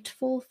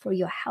grateful for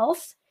your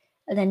health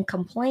than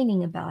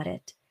complaining about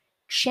it,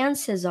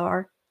 chances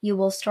are you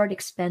will start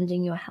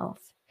expanding your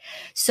health.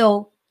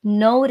 So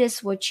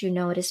notice what you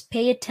notice.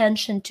 Pay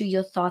attention to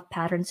your thought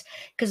patterns,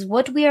 because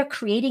what we are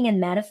creating and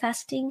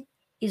manifesting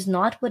is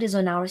not what is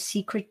on our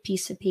secret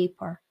piece of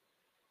paper.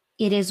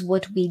 It is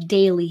what we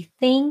daily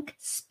think,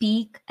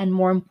 speak, and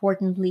more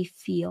importantly,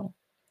 feel.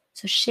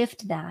 So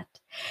shift that.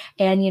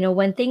 And,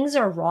 when things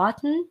are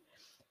rotten,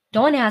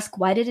 don't ask,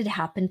 why did it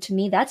happen to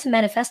me? That's a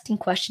manifesting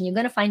question. You're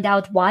going to find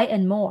out why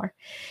and more.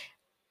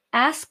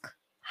 Ask,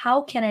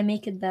 how can I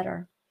make it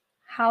better?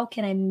 How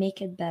can I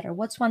make it better?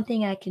 What's one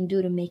thing I can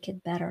do to make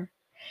it better?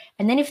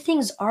 And then if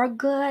things are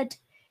good,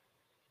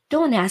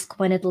 don't ask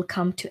when it'll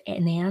come to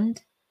an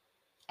end.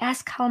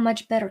 Ask, how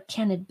much better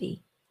can it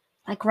be?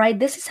 Like, right,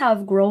 this is how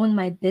I've grown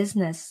my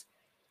business.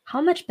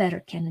 How much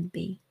better can it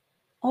be?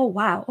 Oh,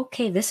 wow.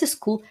 Okay, this is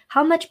cool.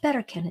 How much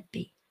better can it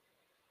be?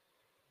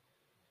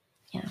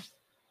 Yeah.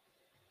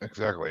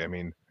 Exactly. I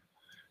mean,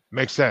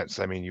 makes sense.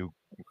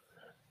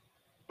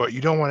 But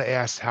you don't want to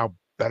ask how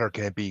better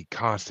can it be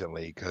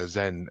constantly, because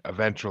then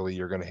eventually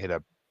you're going to hit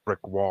a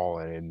brick wall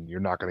and you're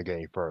not going to get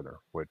any further,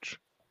 which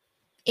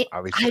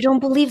at least, I don't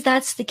believe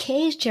that's the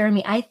case,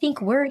 Jeremy. I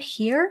think we're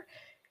here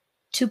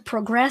to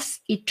progress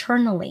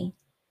eternally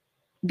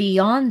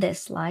beyond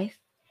this life.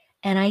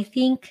 And I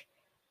think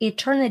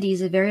eternity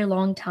is a very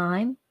long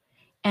time,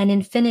 and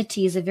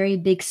infinity is a very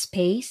big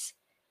space,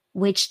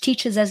 which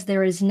teaches us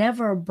there is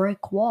never a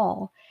brick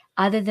wall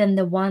other than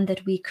the one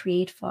that we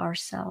create for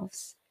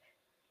ourselves.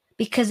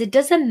 Because it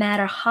doesn't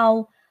matter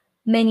how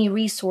many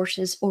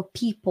resources or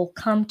people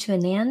come to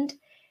an end.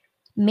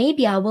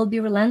 Maybe I will be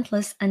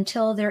relentless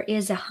until there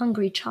is a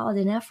hungry child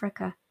in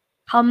Africa.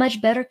 How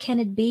much better can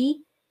it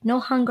be? No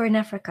hunger in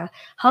Africa.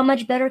 How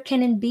much better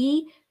can it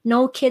be?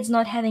 No kids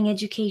not having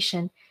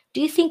education.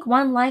 Do you think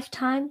one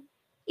lifetime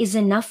is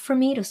enough for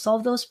me to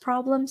solve those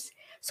problems?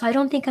 So I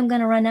don't think I'm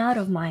going to run out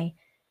of my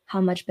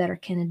how much better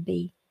can it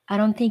be? I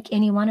don't think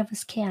any one of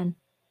us can.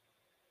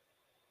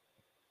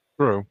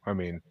 true.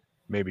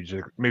 Maybe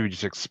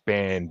just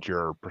expand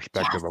your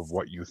perspective of Yes.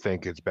 what you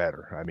think is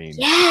better.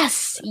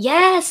 Yes,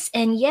 yes,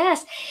 and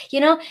yes. You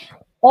know,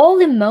 all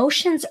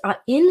emotions are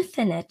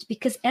infinite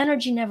because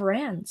energy never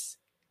ends.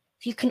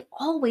 You can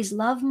always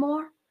love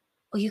more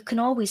or you can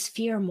always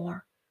fear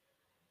more.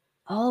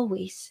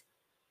 Always.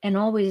 And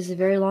always is a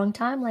very long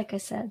time, like I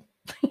said.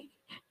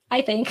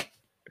 I think.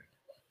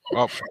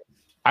 Well,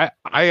 I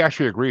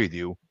actually agree with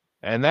you,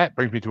 and that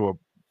brings me to a.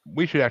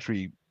 We should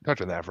actually touch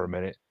on that for a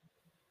minute.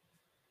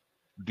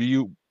 Do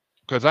you?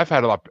 Because I've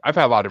had a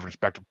lot of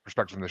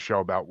perspectives in the show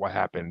about what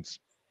happens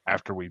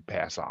after we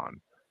pass on.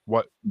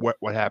 What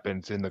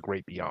happens in the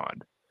great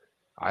beyond.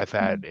 I've Mm.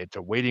 had it's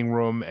a waiting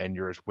room, and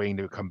you're just waiting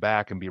to come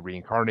back and be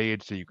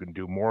reincarnated, so you can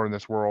do more in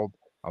this world,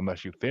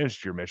 unless you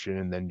finished your mission,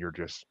 and then you're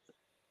just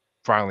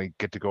finally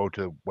get to go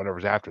to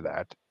whatever's after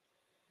that.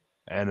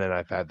 And then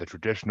I've had the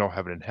traditional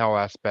heaven and hell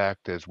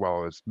aspect, as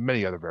well as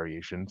many other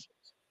variations.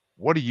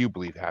 What do you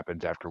believe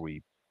happens after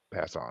we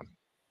pass on?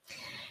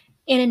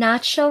 In a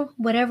nutshell,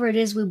 whatever it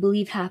is we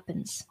believe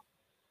happens.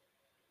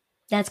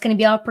 That's going to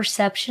be our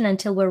perception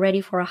until we're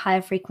ready for a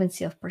higher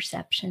frequency of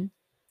perception.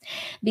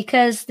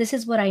 Because this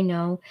is what I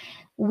know.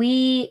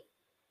 We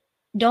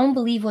don't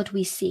believe what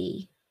we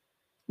see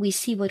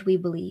what we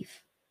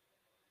believe.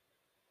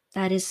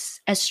 That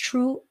is as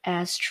true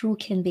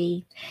can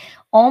be.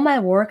 All my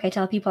work, I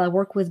tell people I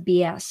work with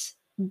BS,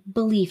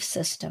 belief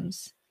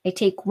systems. I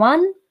take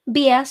one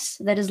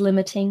BS that is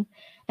limiting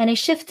and I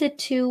shift it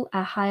to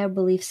a higher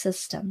belief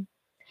system.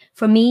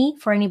 For me,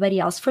 for anybody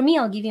else. For me,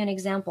 I'll give you an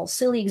example,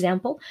 silly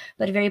example,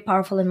 but very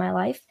powerful in my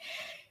life.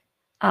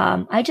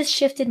 I just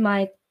shifted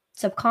my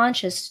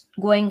subconscious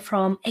going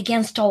from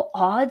against all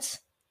odds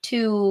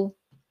to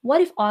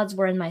what if odds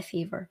were in my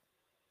favor?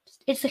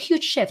 It's a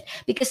huge shift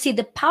because see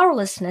the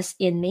powerlessness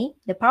in me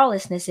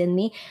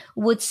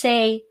would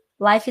say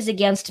life is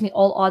against me,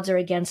 all odds are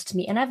against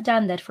me, and I've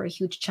done that for a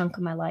huge chunk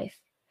of my life.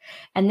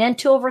 And then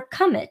to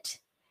overcome it,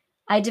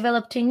 I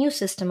developed a new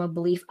system of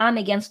belief. I'm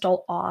against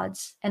all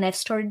odds. And I've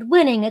started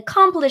winning,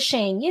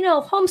 accomplishing,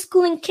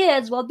 homeschooling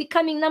kids while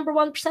becoming number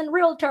 1%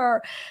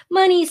 realtor,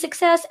 money,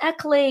 success,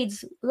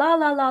 accolades, la,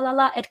 la, la, la,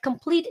 la, at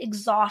complete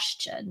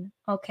exhaustion.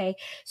 Okay.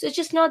 So it's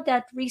just not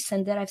that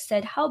recent that I've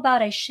said, how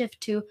about I shift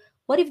to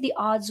what if the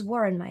odds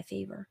were in my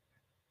favor?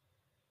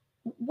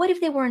 What if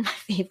they were in my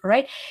favor,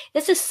 right?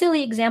 That's a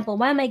silly example.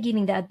 Why am I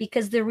giving that?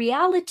 Because the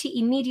reality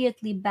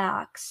immediately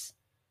backs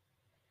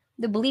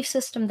the belief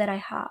system that I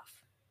have.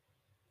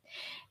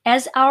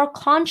 As our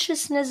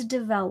consciousness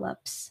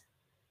develops,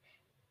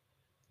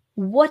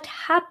 what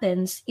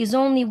happens is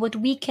only what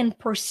we can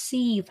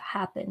perceive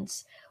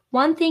happens.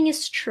 One thing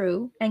is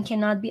true and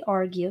cannot be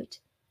argued.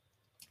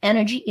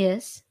 Energy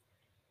is.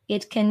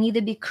 It can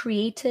neither be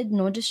created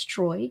nor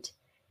destroyed.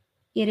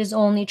 It is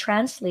only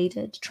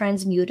translated,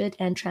 transmuted,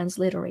 and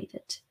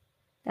transliterated.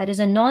 That is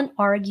a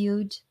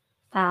non-argued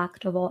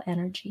fact of all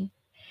energy.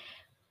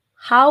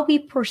 How we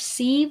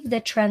perceive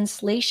the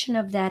translation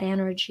of that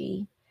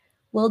energy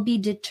will be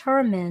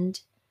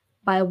determined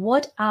by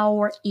what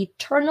our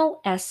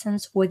eternal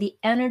essence or the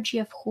energy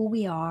of who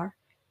we are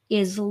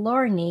is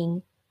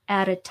learning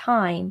at a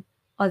time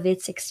of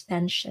its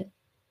expansion.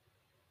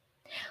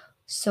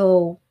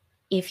 So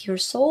if your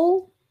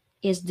soul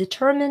is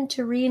determined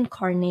to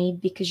reincarnate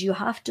because you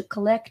have to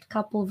collect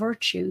couple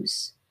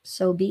virtues,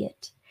 so be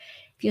it.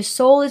 If your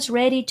soul is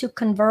ready to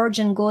converge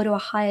and go to a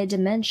higher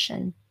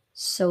dimension,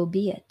 so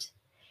be it.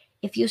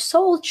 If your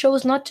soul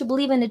chose not to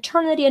believe in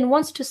eternity and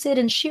wants to sit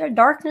in sheer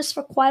darkness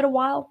for quite a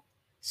while,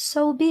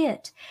 so be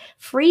it.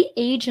 Free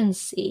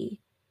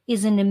agency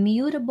is an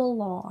immutable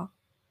law.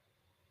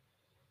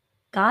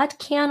 God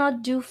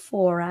cannot do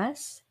for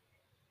us,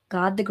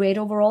 God, the great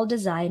overall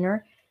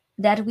designer,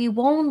 that we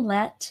won't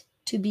let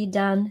to be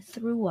done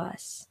through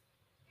us.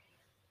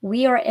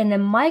 We are in a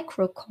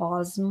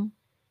microcosm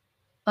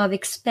of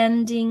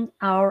expanding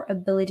our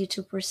ability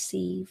to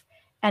perceive,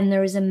 and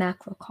there is a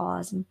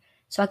macrocosm.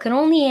 So I can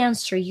only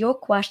answer your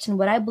question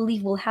what I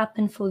believe will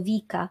happen for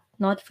Vika,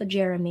 not for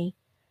Jeremy.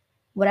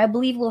 what I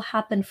believe will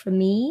happen for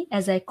me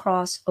as I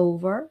cross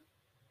over,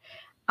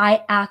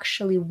 I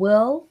actually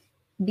will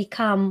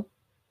become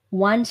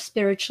one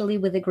spiritually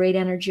with the great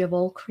energy of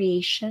all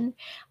creation.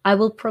 I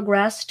will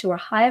progress to a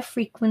higher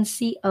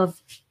frequency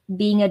of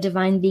being a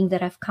divine being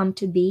that I've come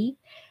to be.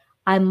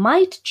 I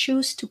might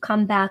choose to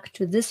come back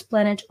to this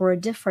planet or a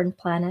different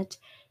planet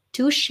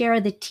to share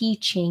the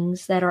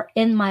teachings that are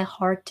in my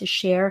heart to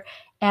share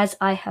as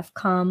I have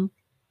come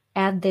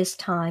at this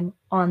time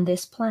on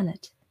this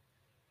planet.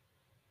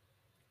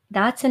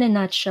 That's in a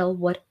nutshell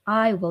what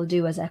I will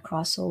do as I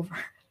cross over.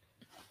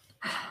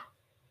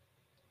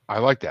 I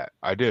like that.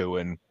 I do.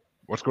 And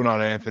what's going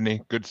on,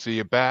 Anthony? Good to see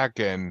you back,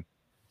 and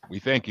we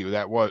thank you.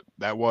 That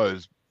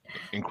was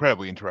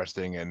incredibly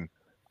interesting, and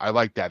I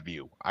like that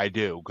view. I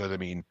do, because I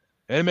mean,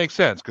 and it makes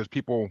sense because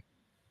people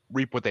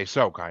reap what they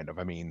sow, kind of.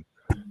 I mean,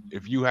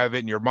 if you have it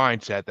in your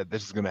mindset that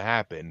this is going to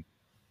happen,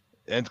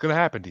 and it's going to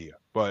happen to you.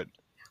 But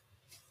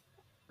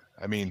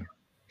I mean,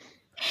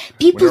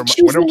 People whenever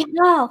choosing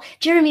hell.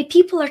 Jeremy,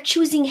 people are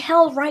choosing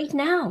hell right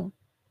now.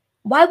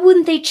 Why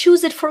wouldn't they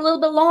choose it for a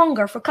little bit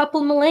longer, for a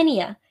couple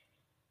millennia?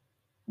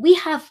 We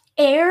have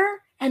air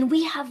and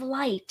we have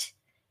light.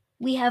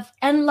 We have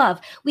and love.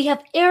 We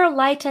have air,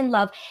 light, and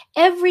love.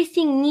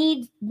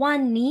 Everything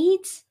one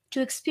needs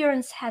to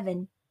experience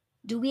heaven.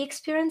 Do we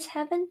experience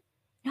heaven?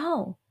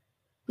 No.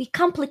 We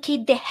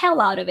complicate the hell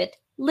out of it,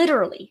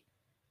 literally.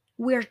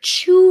 We're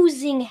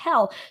choosing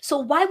hell. So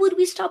why would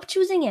we stop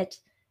choosing it?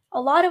 A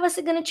lot of us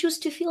are going to choose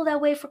to feel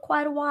that way for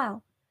quite a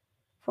while,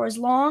 for as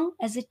long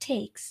as it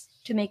takes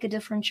to make a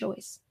different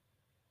choice.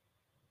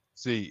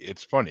 see,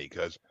 it's funny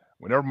because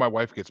whenever my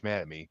wife gets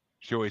mad at me,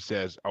 she always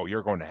says, "Oh,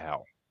 you're going to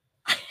hell."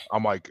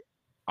 I'm like,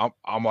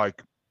 I'm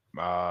like,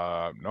 no,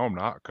 I'm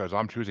not, because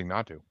I'm choosing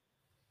not to.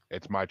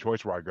 It's my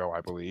choice where I go,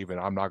 I believe, and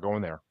I'm not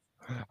going there.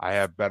 I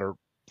have better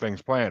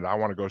things planned. I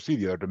want to go see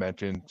the other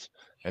dimensions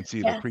and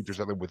see the creatures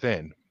Yes. that live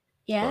within.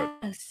 But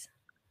Yes.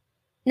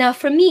 Now,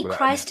 for me, without,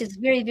 Christ is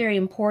very, very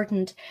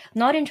important,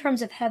 not in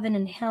terms of heaven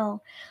and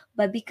hell,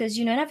 but because,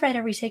 and I've read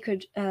every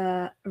sacred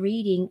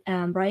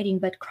writing,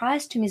 but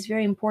Christ to me is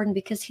very important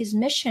because his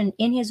mission,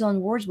 in his own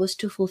words, was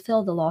to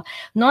fulfill the law,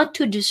 not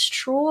to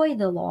destroy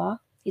the law.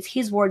 It's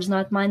his words,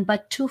 not mine,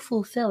 but to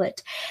fulfill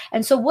it.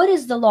 And so, what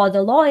is the law?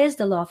 The law is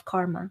the law of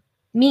karma,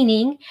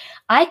 meaning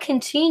I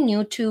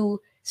continue to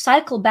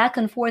cycle back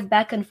and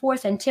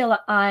forth until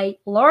I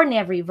learn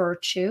every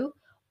virtue,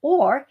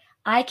 or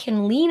I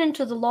can lean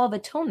into the law of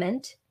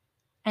atonement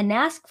and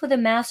ask for the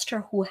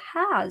master who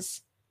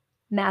has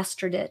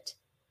mastered it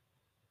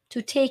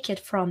to take it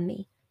from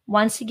me.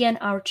 Once again,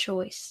 our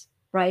choice,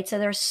 right? So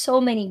there's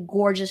so many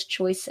gorgeous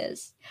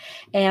choices.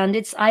 And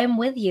I am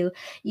with you.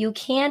 You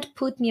can't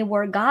put me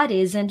where God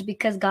isn't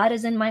because God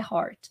is in my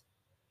heart.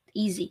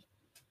 Easy.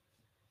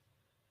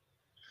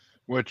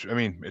 which I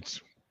mean, it's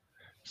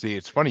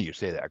funny you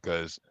say that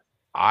because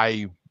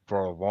I,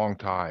 for a long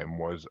time,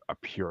 was a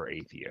pure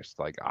atheist.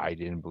 Like I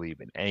didn't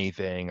believe in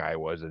anything. I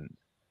was an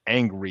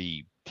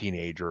angry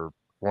teenager,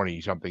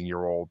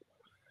 20-something-year-old,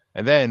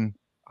 and then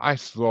I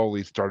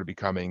slowly started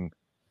becoming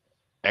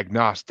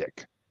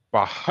agnostic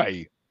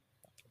by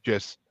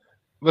just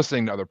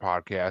listening to other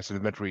podcasts, and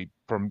eventually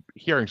from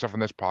hearing stuff on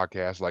this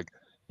podcast, like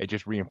it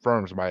just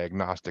reaffirms my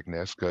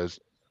agnosticness because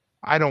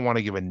I don't want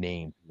to give a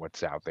name to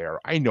what's out there.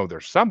 I know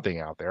there's something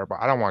out there, but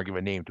I don't want to give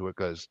a name to it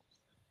because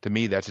to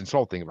me that's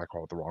insulting if I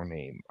call it the wrong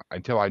name.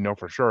 Until I know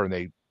for sure and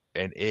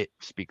it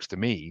speaks to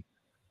me,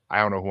 I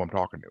don't know who I'm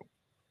talking to.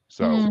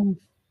 So Mm.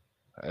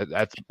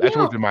 that's You always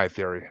know, been my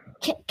theory.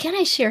 can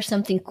I share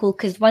something cool?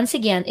 Because once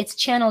again, it's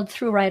channeled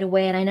through right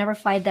away, and I never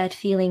fight that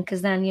feeling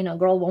because then,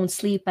 girl won't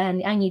sleep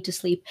and I need to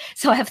sleep.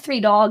 So I have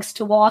 3 dogs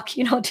to walk,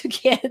 2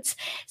 kids.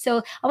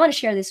 So I want to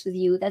share this with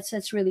you.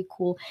 That's really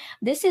cool.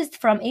 This is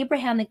from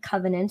Abrahamic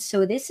Covenant.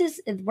 So this is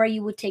where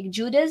you would take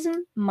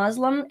Judaism,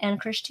 Muslim, and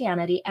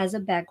Christianity as a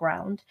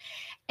background.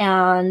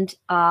 And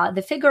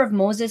the figure of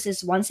Moses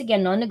is once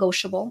again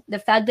non-negotiable. The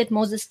fact that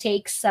Moses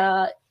takes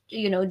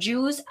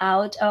Jews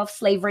out of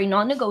slavery,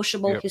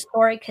 non-negotiable, Yep.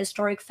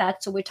 historic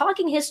fact. So we're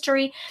talking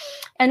history,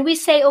 and we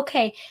say,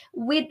 okay,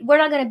 we're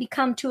not going to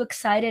become too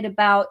excited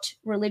about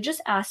religious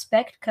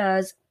aspect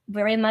because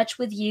very much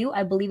with you,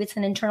 I believe it's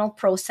an internal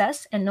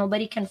process, and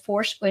nobody can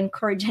force or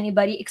encourage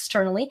anybody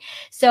externally.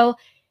 So,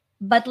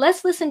 but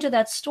let's listen to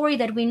that story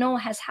that we know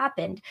has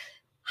happened.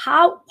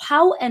 How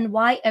and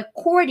why,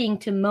 according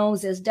to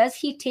Moses, does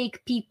he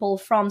take people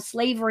from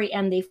slavery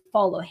and they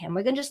follow him?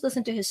 We're going to just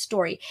listen to his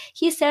story.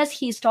 He says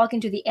he's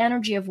talking to the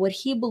energy of what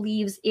he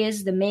believes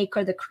is the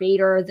maker, the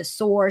creator, the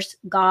source,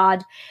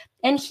 God.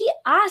 And he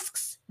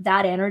asks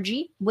that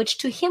energy, which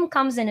to him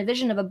comes in a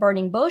vision of a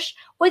burning bush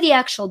or the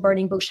actual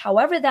burning bush,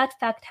 however that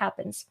fact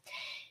happens.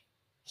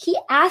 He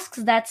asks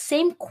that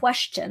same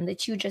question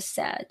that you just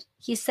said.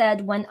 He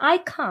said, when I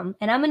come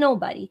and I'm a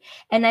nobody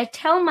and I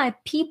tell my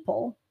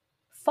people,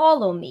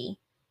 follow me,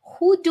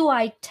 who do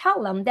I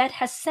tell them that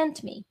has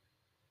sent me?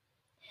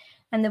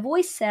 And the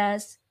voice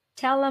says,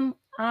 tell them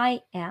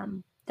I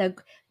am.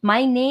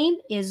 My name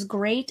is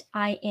Great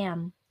I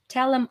Am.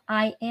 Tell him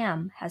I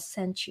am has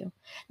sent you.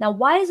 Now,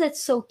 why is that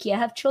so key? I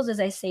have chills as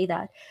I say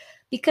that.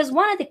 Because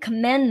one of the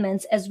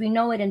commandments, as we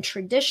know it in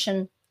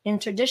tradition, in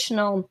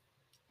traditional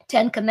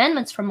 10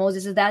 commandments from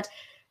Moses, is that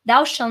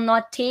thou shalt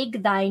not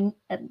take thy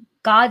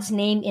God's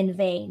name in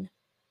vain.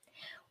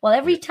 Well,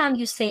 every Yeah. time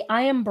you say,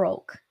 I am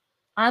broke,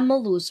 I'm a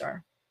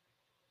loser,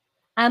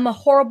 I'm a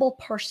horrible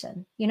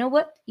person, you know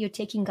what? You're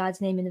taking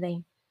God's name in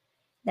vain.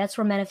 That's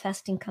where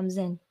manifesting comes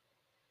in.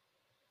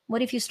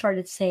 What if you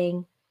started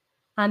saying,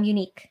 I'm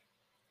unique,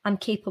 I'm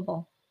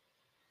capable,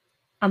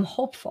 I'm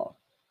hopeful,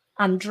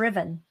 I'm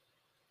driven,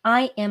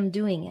 I am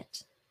doing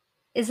it?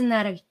 Isn't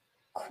that a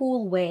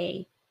cool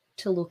way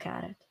to look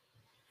at it?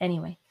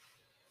 Anyway.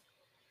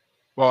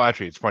 Well,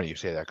 actually, it's funny you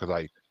say that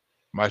because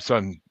my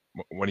son,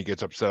 when he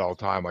gets upset all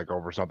the time, like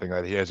over something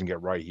that he doesn't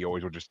get right, he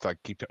always will just like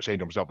keep saying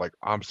to himself, like,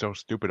 "I'm so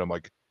stupid." I'm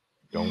like,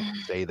 "Don't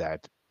say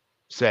that.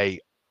 Say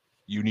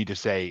you need to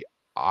say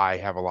I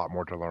have a lot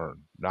more to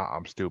learn. Not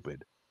I'm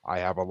stupid. I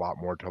have a lot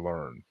more to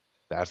learn.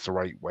 That's the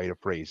right way to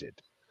phrase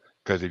it.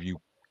 Because if you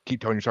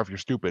keep telling yourself you're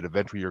stupid,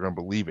 eventually you're going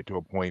to believe it to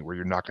a point where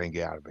you're not going to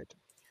get out of it."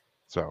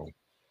 So,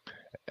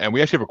 and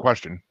we actually have a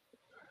question.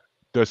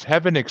 Does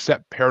heaven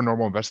accept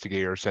paranormal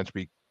investigators since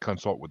we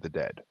consult with the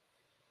dead?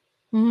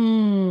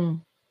 Hmm.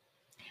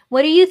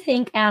 What do you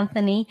think,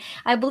 Anthony?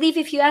 I believe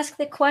if you ask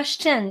the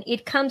question,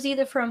 it comes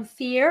either from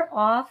fear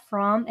or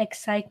from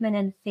excitement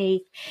and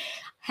faith.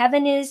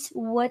 Heaven is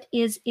what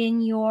is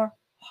in your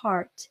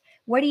heart.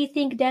 Where do you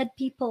think dead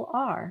people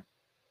are?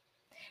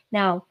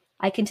 Now,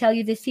 I can tell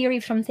you the theory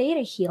from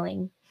theta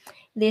healing.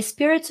 The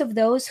spirits of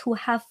those who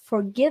have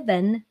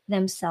forgiven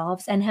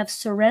themselves and have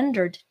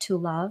surrendered to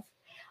love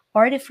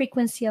are the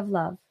frequency of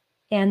love,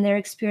 and they're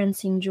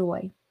experiencing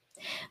joy.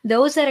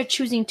 Those that are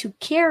choosing to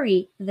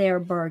carry their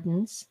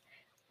burdens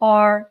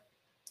are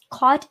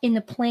caught in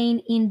a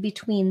plane in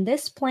between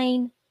this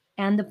plane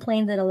and the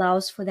plane that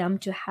allows for them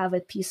to have a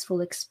peaceful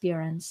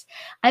experience.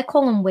 I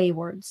call them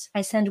waywards.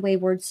 I send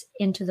waywards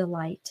into the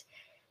light.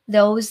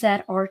 Those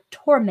that are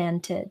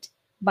tormented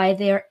by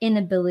their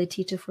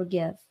inability to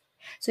forgive.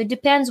 So it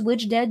depends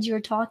which dead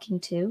you're talking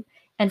to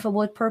and for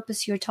what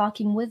purpose you're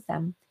talking with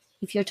them.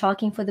 If you're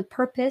talking for the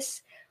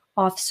purpose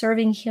of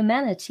serving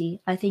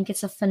humanity, I think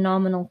it's a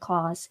phenomenal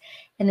cause.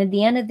 And at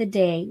the end of the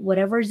day,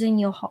 whatever is in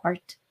your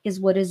heart is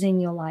what is in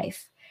your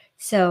life.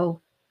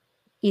 So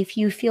if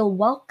you feel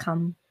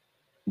welcome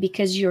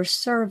because you're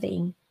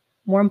serving,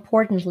 more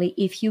importantly,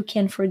 if you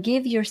can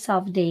forgive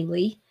yourself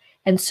daily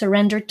and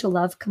surrender to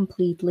love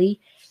completely,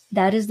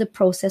 that is the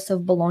process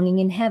of belonging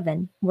in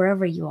heaven,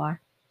 wherever you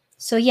are.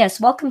 So, yes,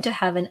 welcome to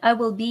heaven. I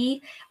will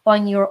be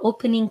on your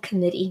opening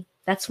committee.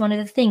 That's one of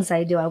the things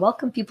I do. I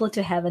welcome people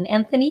to heaven.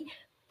 Anthony,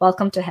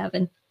 welcome to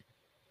heaven.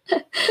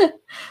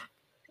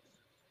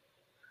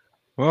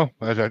 Well,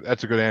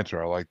 that's a good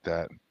answer. I like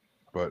that.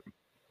 But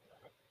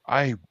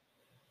I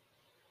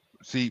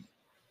see.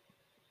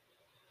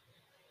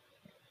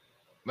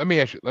 Let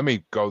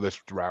me go this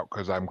route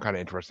because I'm kind of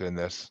interested in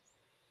this.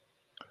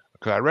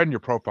 Because I read in your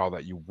profile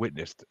that you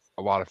witnessed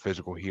a lot of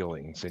physical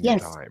healings in your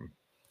Yes, time.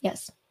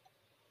 yes.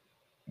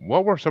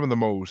 What were some of the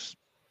most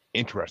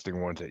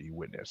interesting ones that you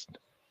witnessed?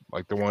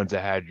 Like the ones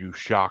that had you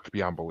shocked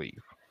beyond belief?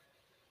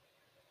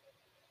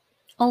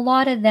 A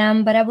lot of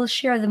them, but I will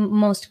share the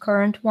most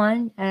current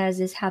one as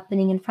is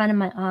happening in front of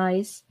my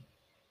eyes.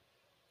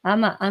 I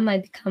may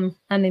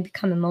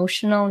become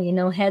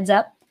emotional, heads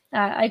up.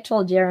 I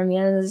told Jeremy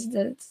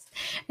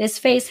this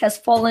face has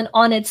fallen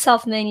on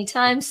itself many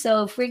times.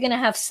 So if we're gonna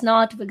have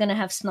snot, we're gonna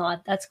have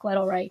snot. That's quite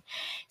all right.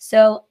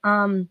 So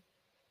I'm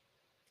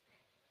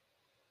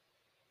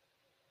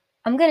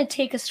gonna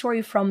take a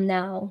story from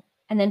now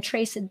and then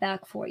trace it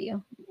back for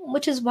you,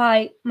 which is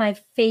why my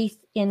faith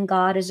in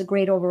God is a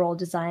great overall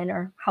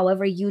designer.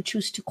 However you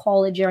choose to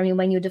call it, Jeremy,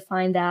 when you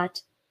define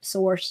that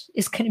source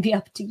is going to be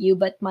up to you,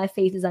 but my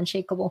faith is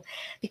unshakable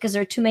because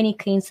there are too many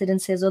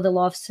coincidences or the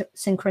law of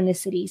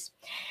synchronicities.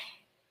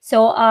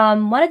 So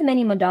one of the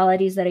many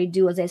modalities that I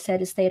do, as I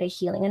said, is theta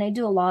healing, and I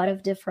do a lot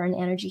of different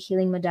energy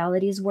healing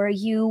modalities where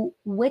you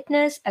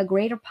witness a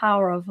greater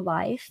power of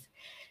life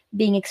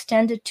being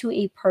extended to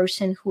a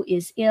person who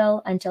is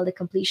ill until the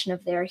completion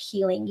of their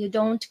healing. You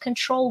don't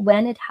control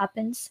when it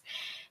happens,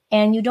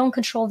 and you don't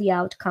control the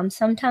outcome.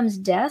 Sometimes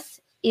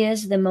death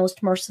is the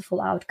most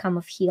merciful outcome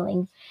of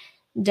healing.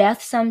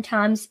 Death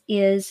sometimes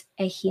is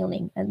a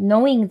healing, and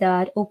knowing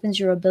that opens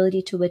your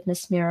ability to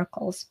witness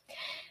miracles.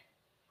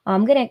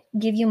 I'm going to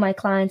give you my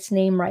client's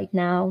name right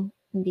now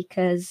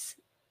because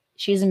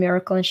she's a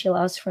miracle and she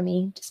allows for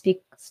me to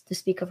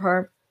speak of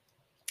her.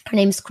 Her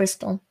name is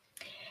Crystal.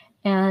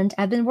 And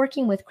I've been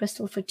working with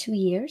Crystal for 2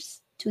 years.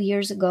 2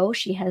 years ago,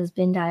 she has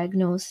been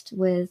diagnosed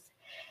with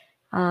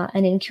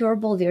an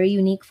incurable, very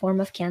unique form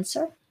of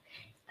cancer,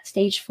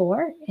 stage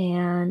 4,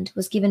 and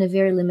was given a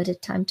very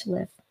limited time to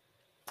live.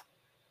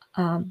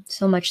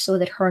 So much so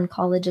that her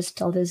oncologist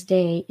till this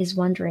day is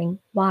wondering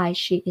why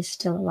she is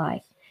still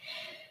alive.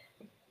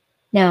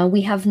 Now,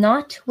 we have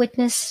not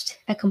witnessed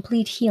a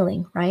complete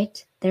healing,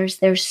 right?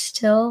 There's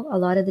still a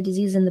lot of the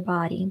disease in the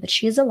body, but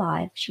she is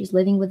alive. She's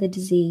living with the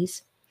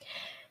disease.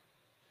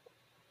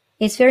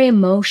 It's very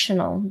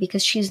emotional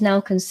because she's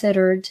now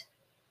considered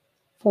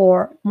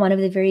for one of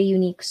the very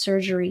unique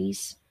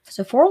surgeries.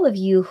 So for all of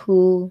you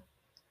who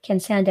can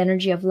send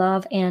energy of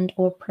love and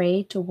or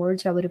pray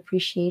towards, I would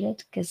appreciate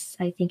it, because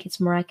I think it's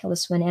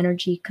miraculous when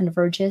energy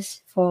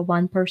converges for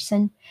one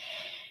person.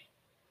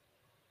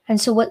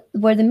 And so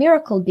where the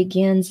miracle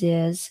begins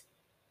is,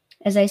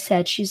 as I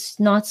said, she's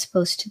not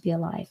supposed to be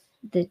alive.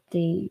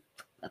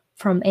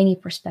 From any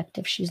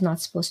perspective, she's not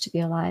supposed to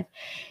be alive.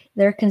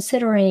 They're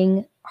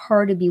considering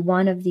her to be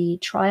one of the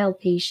trial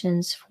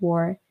patients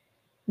for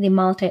the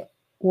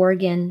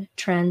multi-organ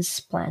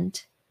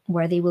transplant,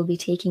 where they will be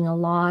taking a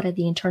lot of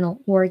the internal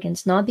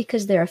organs, not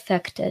because they're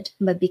affected,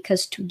 but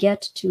because to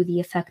get to the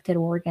affected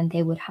organ,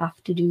 they would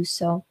have to do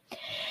so.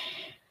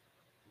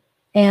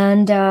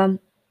 And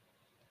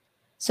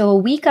so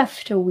week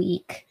after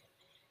week,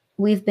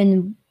 we've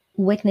been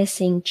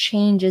witnessing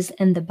changes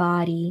in the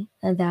body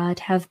that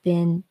have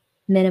been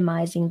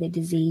minimizing the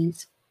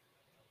disease.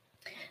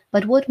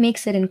 But what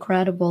makes it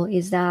incredible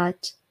is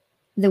that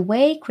the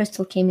way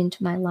Crystal came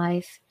into my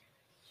life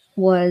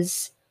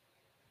was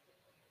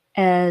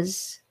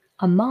as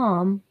a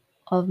mom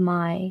of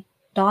my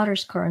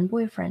daughter's current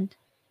boyfriend.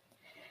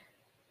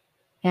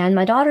 And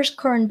my daughter's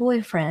current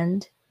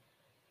boyfriend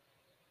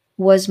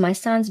was my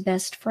son's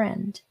best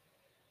friend.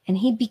 And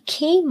he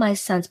became my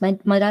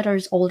daughter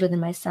is older than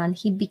my son.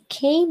 He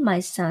became my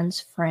son's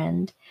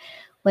friend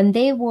when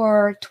they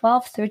were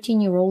 12,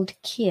 13-year-old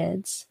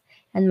kids.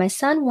 And my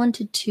son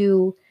wanted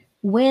to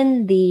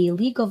win the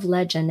League of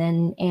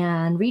Legends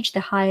and reach the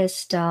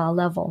highest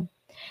level.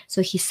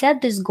 So he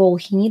set this goal.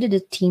 He needed a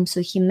team. So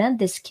he met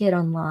this kid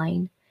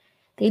online.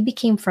 They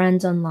became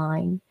friends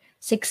online.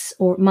 6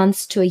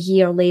 months to a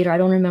year later, I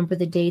don't remember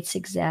the dates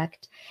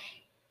exact,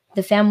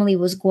 the family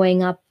was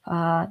going up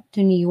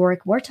to New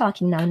York. We're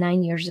talking now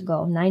 10 years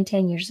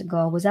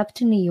ago, was up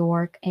to New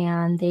York,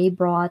 and they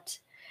brought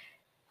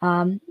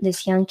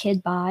this young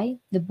kid by.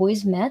 The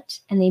boys met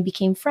and they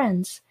became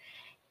friends.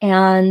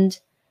 And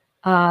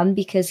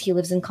because he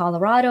lives in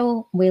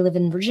Colorado, we live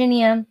in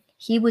Virginia,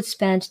 he would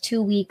spend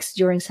 2 weeks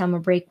during summer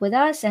break with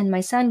us, and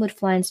my son would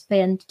fly and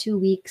spend 2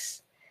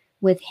 weeks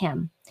with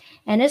him.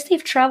 And as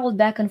they've traveled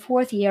back and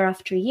forth year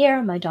after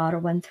year, my daughter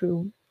went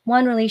through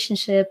one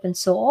relationship. And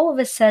so all of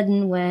a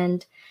sudden,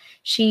 when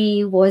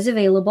she was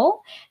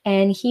available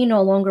and he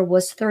no longer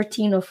was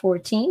 13 or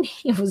 14,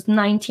 he was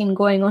 19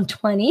 going on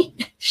 20,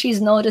 she's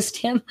noticed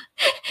him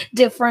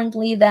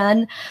differently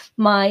than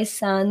my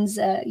son's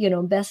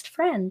best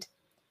friend.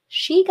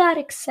 She got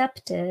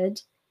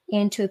accepted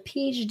into a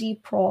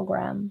PhD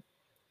program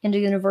in the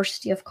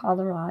University of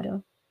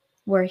Colorado,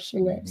 where he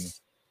lives.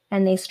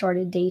 And they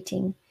started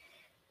dating.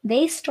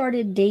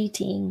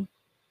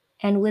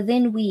 And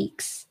within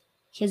weeks,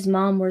 his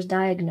mom was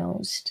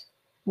diagnosed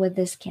with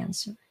this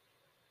cancer.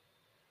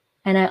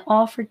 And I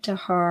offered to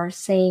her,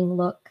 saying,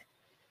 look,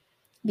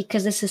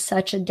 because this is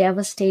such a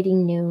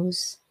devastating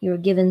news, you're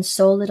given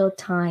so little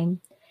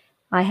time.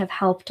 I have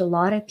helped a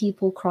lot of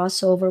people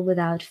cross over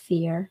without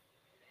fear.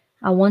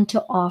 I want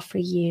to offer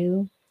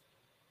you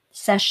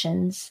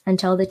sessions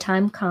until the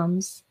time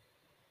comes.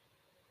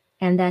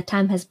 And that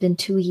time has been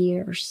 2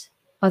 years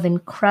of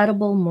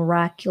incredible,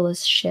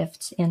 miraculous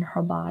shifts in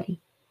her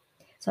body.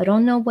 So I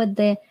don't know what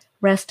the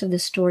rest of the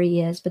story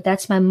is, but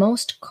that's my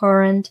most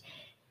current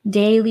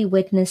daily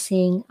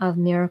witnessing of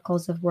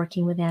miracles of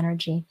working with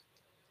energy.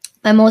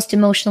 My most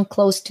emotional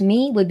close to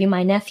me would be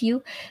my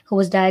nephew, who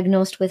was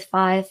diagnosed with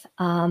 5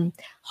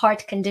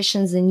 heart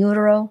conditions in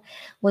utero,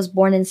 was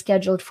born and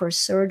scheduled for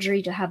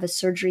surgery, to have a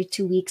surgery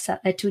 2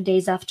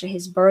 days after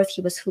his birth.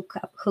 He was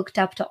hooked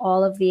up to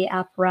all of the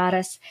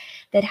apparatus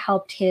that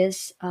helped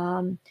his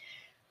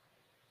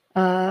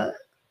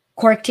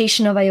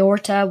coarctation of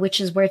aorta,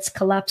 which is where it's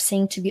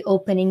collapsing, to be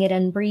opening it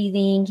and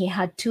breathing. He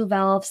had 2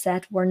 valves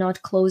that were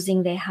not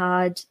closing. They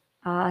had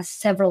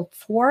several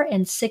 4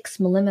 and 6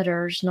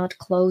 millimeters not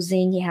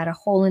closing. He had a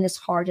hole in his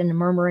heart and a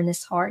murmur in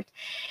his heart.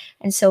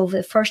 And so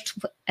the first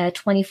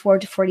 24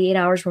 to 48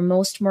 hours were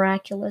most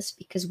miraculous,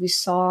 because we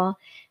saw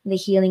the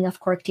healing of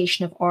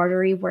coarctation of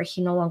artery, where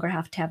he no longer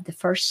have to have the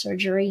first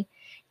surgery.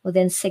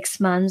 Within 6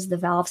 months, the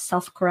valve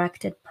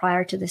self-corrected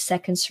prior to the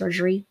second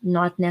surgery,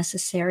 not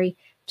necessary.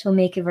 To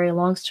make a very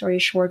long story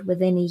short,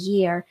 within a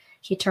year,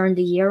 he turned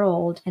a year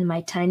old, and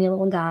my tiny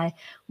little guy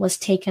was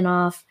taken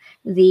off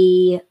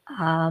the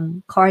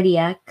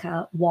cardiac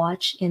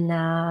watch in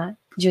the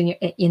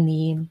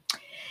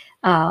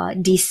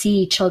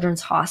DC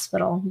Children's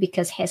Hospital,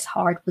 because his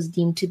heart was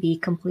deemed to be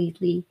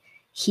completely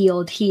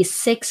healed. He is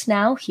 6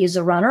 now. He is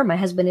a runner.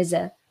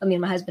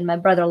 My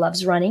brother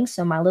loves running,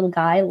 so my little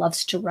guy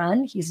loves to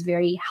run. He's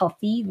very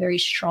healthy, very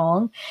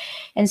strong.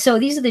 And so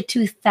these are the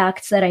 2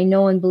 facts that I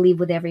know and believe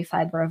with every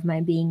fiber of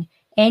my being.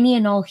 Any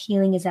and all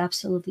healing is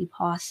absolutely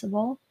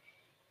possible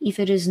if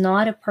it is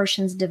not a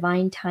person's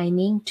divine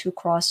timing to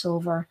cross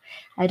over.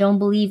 I don't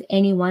believe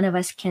any one of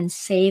us can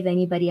save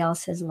anybody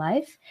else's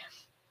life.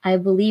 I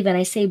believe, and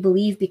I say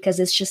believe because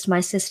it's just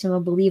my system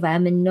of belief. I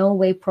am in no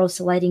way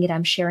proselyting it.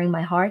 I'm sharing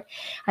my heart.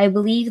 I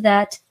believe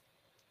that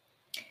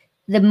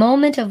The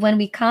moment of when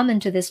we come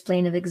into this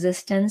plane of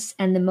existence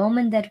and the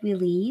moment that we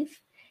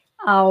leave,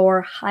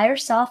 our higher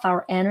self,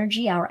 our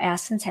energy, our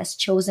essence has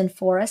chosen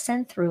for us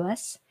and through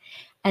us,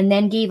 and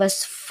then gave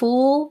us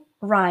full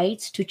right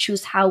to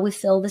choose how we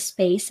fill the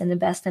space in the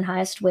best and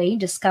highest way,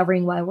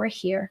 discovering why we're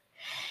here.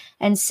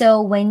 And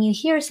so when you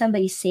hear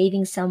somebody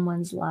saving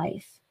someone's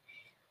life,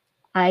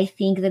 I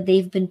think that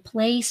they've been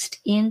placed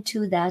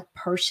into that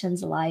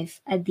person's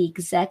life at the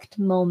exact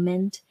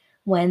moment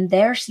when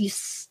their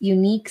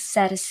unique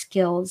set of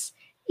skills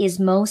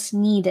is most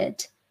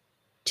needed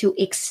to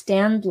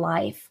extend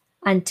life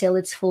until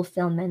its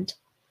fulfillment.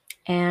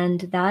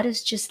 And that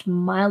is just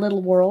my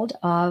little world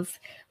of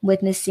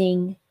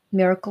witnessing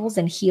miracles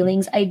and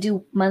healings. I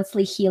do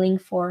monthly healing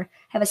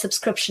have a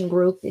subscription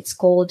group. It's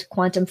called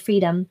Quantum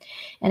Freedom.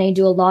 And I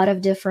do a lot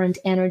of different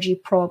energy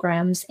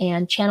programs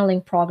and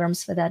channeling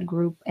programs for that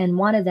group. And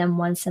one of them,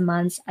 once a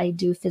month, I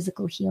do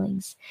physical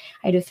healings.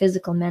 I do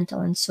physical,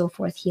 mental, and so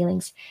forth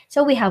healings.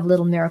 So we have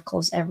little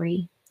miracles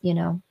every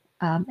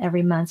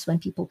month when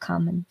people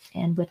come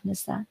and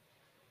witness that.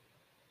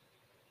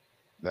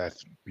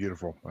 That's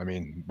beautiful. I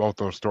mean, both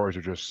those stories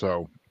are just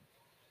so.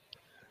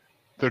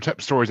 They're type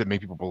of stories that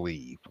make people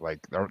believe. Like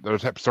they're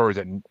type of stories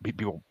that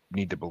people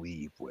need to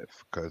believe with.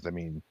 Because I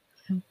mean,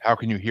 how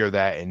can you hear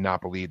that and not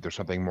believe there's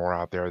something more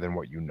out there than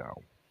what you know?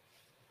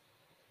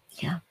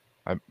 Yeah.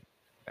 And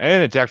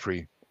it's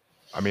actually,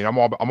 I mean, I'm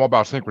all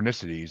about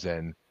synchronicities,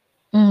 and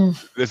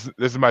this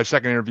is my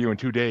second interview in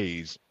 2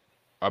 days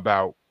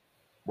about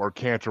where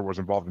cancer was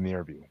involved in the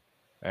interview.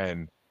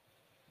 And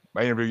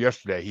my interview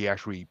yesterday,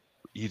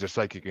 he's a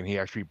psychic, and he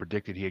actually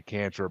predicted he had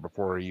cancer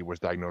before he was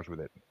diagnosed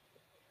with it.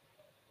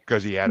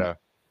 Because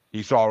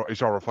he saw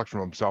a reflection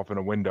of himself in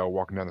a window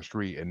walking down the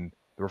street, and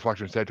the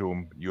reflection said to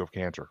him, "You have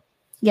cancer."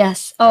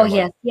 Yes. Oh,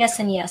 yes. Like, yes,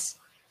 and yes.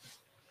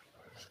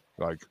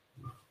 Like,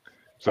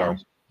 so. Yeah.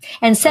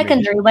 And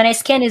secondary, when I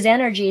scanned his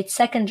energy, it's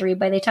secondary.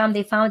 By the time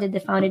they found it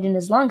in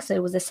his lungs, so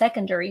it was a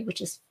secondary,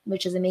 which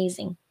is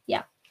amazing.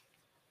 Yeah.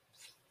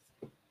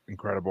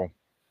 Incredible.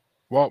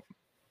 Well,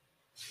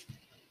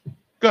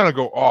 gonna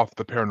go off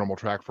the paranormal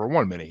track for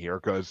 1 minute here,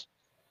 because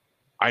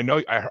I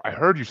know I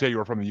heard you say you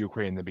were from the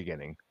Ukraine in the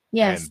beginning.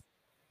 Yes. And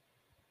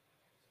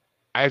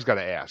I just got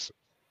to ask,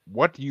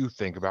 what do you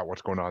think about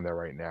what's going on there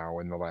right now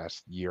in the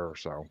last year or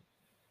so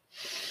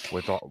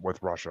with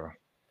Russia?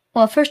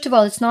 Well, first of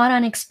all, it's not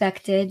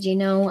unexpected.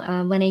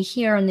 When I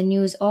hear on the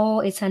news, oh,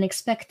 it's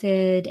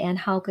unexpected, and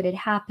how could it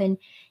happen?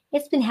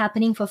 It's been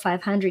happening for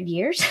 500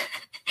 years,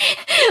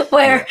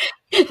 where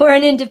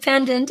an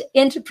independent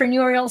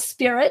entrepreneurial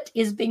spirit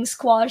is being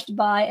squashed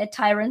by a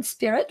tyrant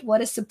spirit.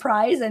 What a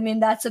surprise. I mean,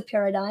 that's a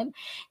paradigm.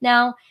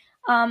 Now,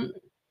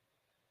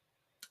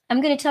 I'm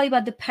going to tell you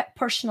about the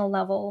personal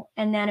level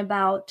and then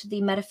about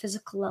the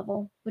metaphysical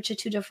level, which are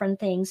two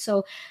different things.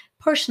 So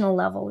personal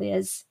level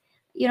is,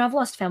 I've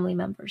lost family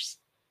members.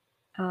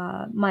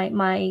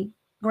 My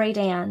great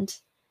aunt,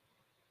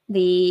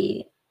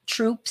 the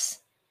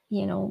troops,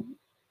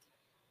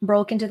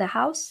 broke into the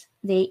house.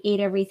 They ate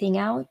everything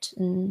out,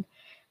 and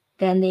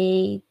then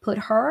they put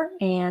her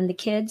and the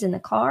kids in the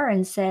car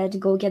and said,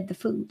 go get the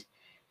food.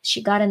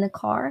 She got in the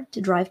car to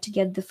drive to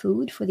get the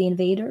food for the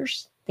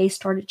invaders. They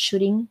started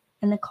shooting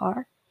in the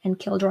car and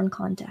killed her on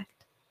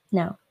contact.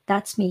 Now,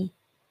 that's me.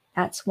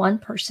 That's one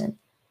person,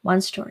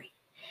 one story.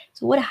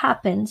 So what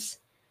happens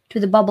to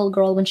the bubble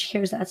girl when she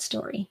hears that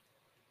story?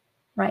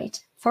 Right.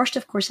 First,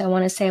 of course, I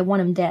want to say I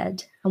want him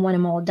dead. I want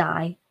him all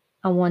die.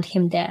 I want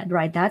him dead,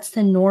 right? That's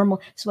the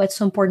normal. So it's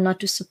so important not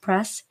to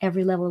suppress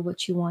every level of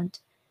what you want.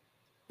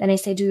 Then I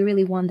say, do you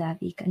really want that,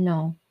 Vika?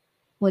 No.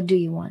 What do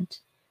you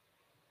want?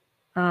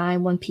 I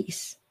want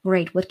peace.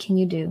 Great. What can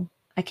you do?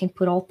 I can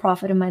put all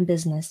profit of my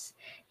business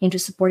into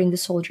supporting the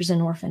soldiers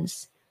and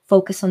orphans.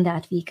 Focus on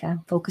that,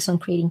 Vika. Focus on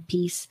creating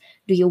peace.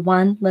 Do your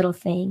one little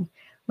thing.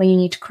 When you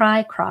need to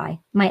cry, cry.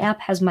 My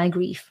app has my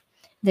grief.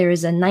 There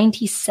is a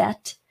 90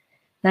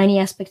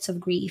 aspects of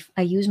grief.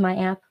 I use my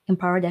app,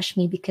 Empowered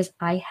Me, because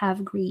I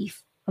have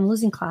grief. I'm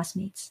losing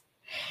classmates.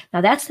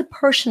 Now, that's the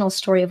personal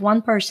story of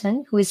one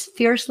person who is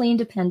fiercely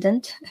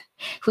independent,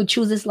 who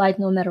chooses light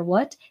no matter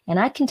what. And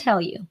I can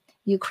tell you,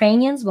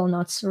 Ukrainians will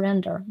not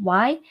surrender.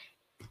 Why?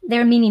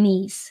 They're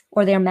mini-me's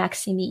or they're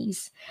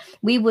maxi-me's.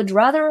 We would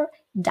rather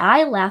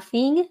die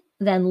laughing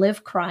than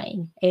live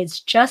crying.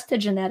 It's just a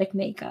genetic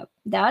makeup.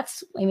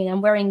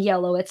 I'm wearing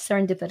yellow. It's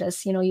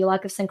serendipitous. Your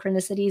lack of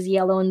synchronicity is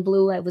yellow and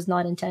blue. It was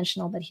not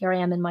intentional, but here I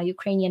am in my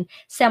Ukrainian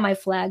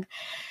semi-flag.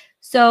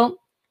 So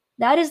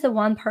that is the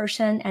one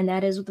person, and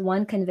that is the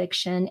one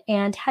conviction.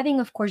 And having,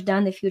 of course,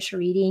 done the future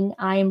reading,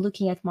 I am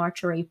looking at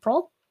March or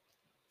April.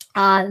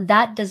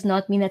 That does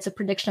not mean that's a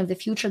prediction of the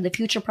future. The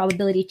future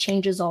probability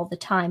changes all the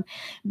time.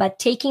 But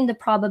taking the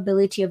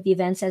probability of the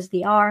events as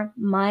they are,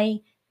 my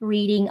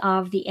reading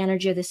of the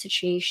energy of the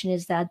situation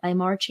is that by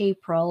March,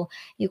 April,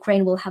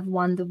 Ukraine will have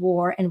won the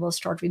war and will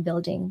start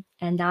rebuilding.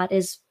 And that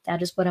is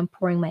what I'm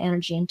pouring my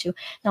energy into.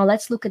 Now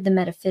let's look at the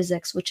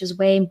metaphysics, which is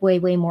way, way,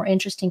 way more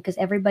interesting because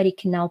everybody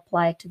can now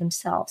apply it to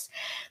themselves.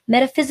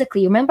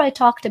 Metaphysically, remember I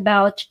talked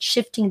about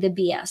shifting the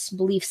BS,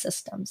 belief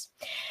systems.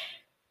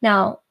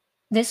 Now,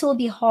 This will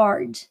be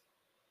hard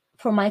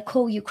for my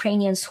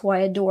co-Ukrainians who I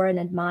adore and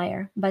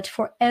admire, but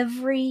for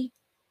every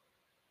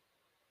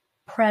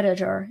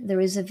predator, there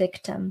is a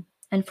victim,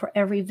 and for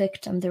every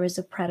victim, there is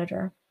a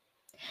predator.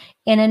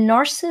 In a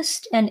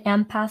narcissist and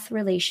empath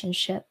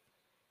relationship,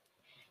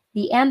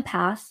 the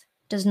empath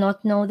does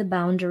not know the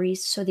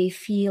boundaries, so they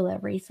feel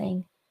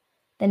everything.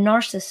 The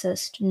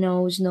narcissist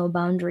knows no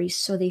boundaries,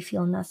 so they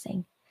feel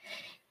nothing.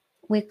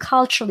 We're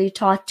culturally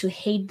taught to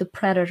hate the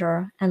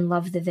predator and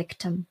love the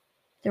victim.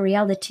 The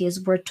reality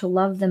is we're to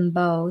love them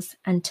both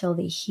until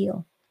they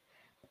heal.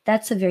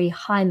 That's a very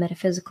high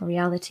metaphysical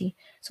reality.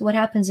 So what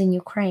happens in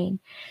Ukraine?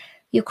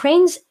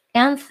 Ukraine's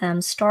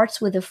anthem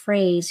starts with the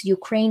phrase,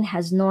 Ukraine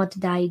has not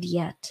died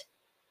yet.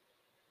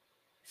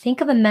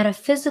 Think of a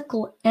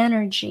metaphysical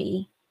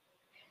energy.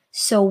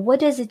 So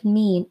what does it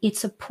mean?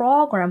 It's a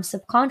program,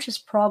 subconscious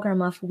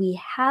program of we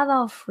have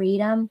our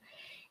freedom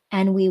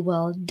and we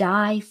will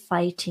die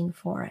fighting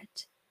for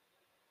it.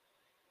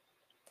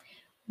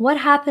 What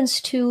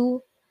happens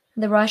to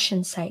the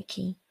Russian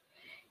psyche?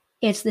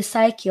 It's the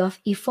psyche of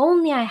if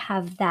only I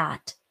have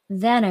that,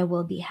 then I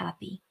will be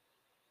happy.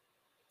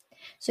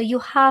 So you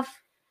have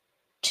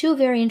two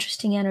very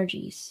interesting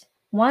energies.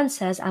 One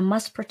says, I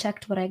must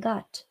protect what I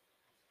got.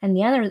 And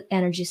the other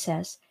energy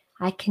says,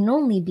 I can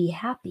only be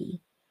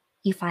happy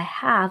if I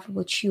have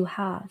what you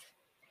have.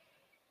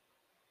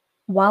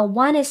 While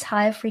one is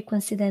higher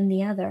frequency than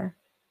the other,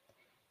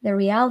 the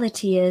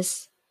reality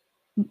is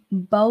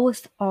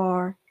both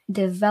are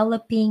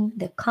developing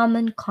the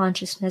common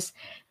consciousness,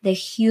 the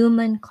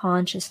human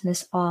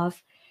consciousness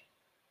of,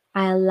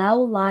 I allow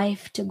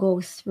life to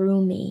go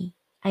through me.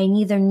 I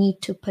neither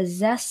need to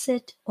possess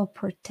it or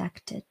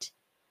protect it.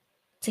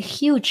 It's a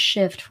huge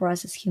shift for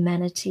us as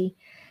humanity.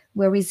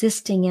 We're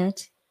resisting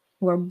it.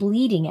 We're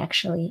bleeding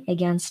actually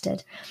against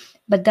it.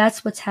 But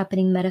that's what's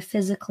happening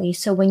metaphysically.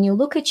 So when you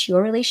look at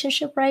your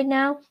relationship right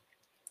now,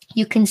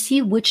 you can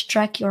see which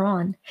track you're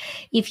on.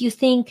 If you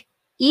think,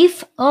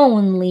 if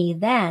only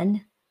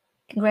then,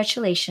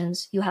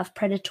 congratulations, you have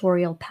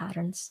predatorial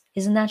patterns.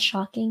 Isn't that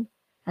shocking?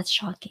 That's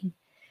shocking.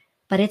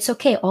 But it's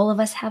okay. All of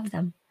us have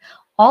them.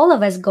 All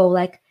of us go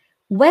like,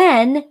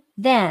 when,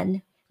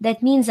 then.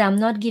 That means I'm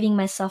not giving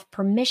myself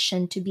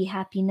permission to be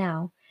happy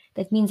now.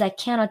 That means I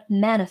cannot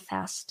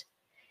manifest.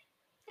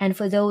 And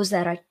for those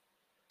that are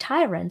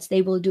tyrants,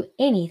 they will do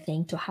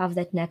anything to have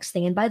that next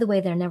thing. And by the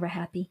way, they're never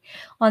happy.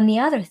 On the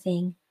other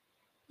thing,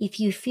 if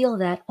you feel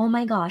that, oh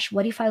my gosh,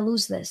 what if I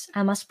lose this?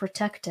 I must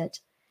protect it.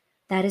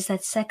 That is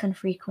that second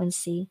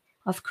frequency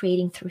of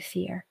creating through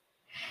fear.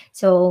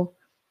 So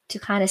to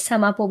kind of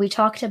sum up what we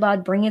talked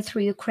about, bring it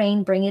through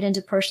Ukraine, bring it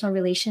into personal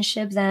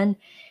relationship, then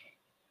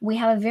we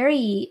have a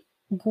very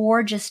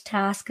gorgeous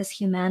task as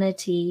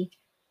humanity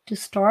to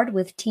start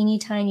with teeny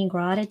tiny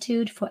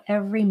gratitude for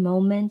every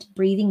moment,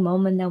 breathing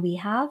moment that we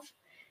have,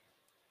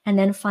 and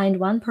then find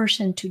one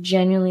person to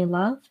genuinely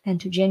love and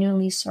to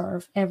genuinely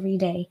serve every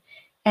day.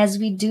 As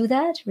we do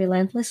that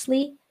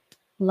relentlessly,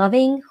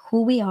 loving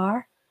who we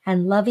are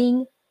and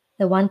loving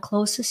the one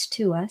closest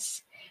to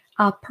us,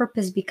 our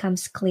purpose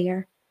becomes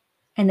clear.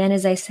 And then,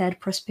 as I said,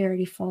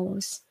 prosperity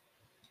follows.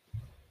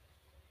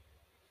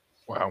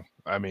 Wow.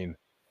 I mean,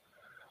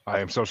 I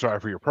am so sorry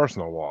for your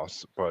personal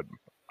loss, but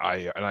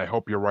I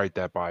hope you're right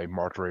that by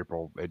March or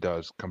April it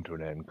does come to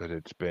an end because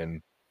it's been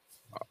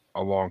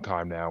a long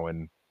time now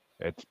and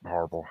it's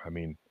horrible. I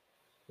mean,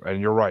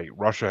 and you're right.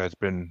 Russia has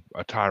been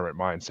a tyrant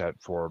mindset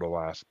for the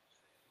last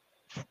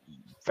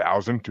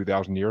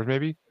 2,000 years,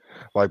 maybe.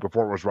 Like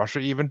before it was Russia,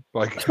 even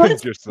like What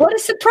is just. what a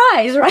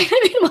surprise, right?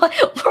 I mean,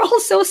 we're all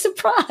so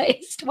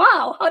surprised.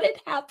 Wow, how did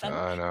it happen?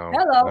 I know, I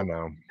Hello.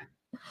 know.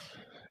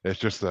 It's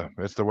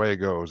the way it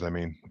goes. I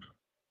mean,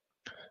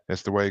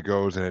 it's the way it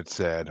goes, and it's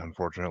sad,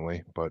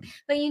 unfortunately. But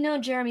But you know,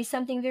 Jeremy,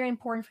 something very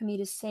important for me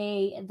to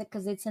say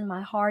because it's in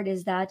my heart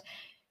is that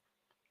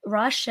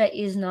Russia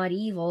is not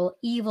evil.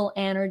 Evil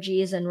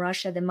energy is in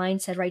Russia, the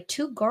mindset, right?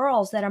 Two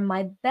girls that are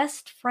my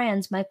best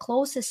friends, my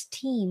closest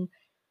team,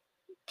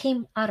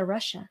 came out of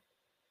Russia.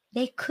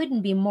 They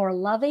couldn't be more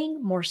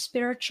loving, more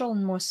spiritual,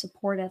 and more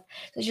supportive.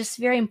 So it's just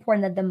very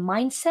important that the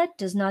mindset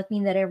does not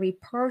mean that every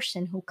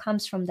person who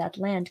comes from that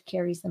land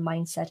carries the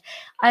mindset.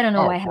 I don't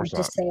know oh, why I of course had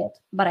to not. say it,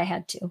 but I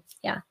had to.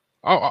 Yeah.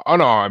 Oh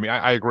no. I mean,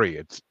 I agree.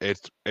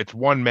 It's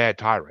one mad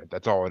tyrant.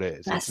 That's all it is.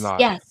 It's Yes. not.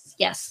 Yes.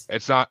 Yes.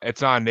 It's not.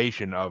 It's not a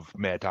nation of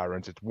mad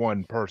tyrants. It's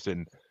one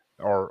person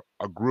or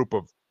a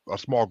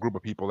small group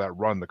of people that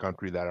run the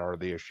country that are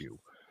the issue.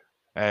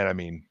 And I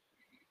mean,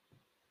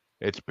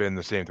 it's been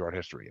the same throughout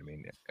history.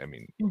 I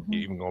mean, Hmm.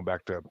 even going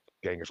back to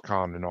Genghis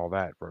Khan and all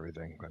that for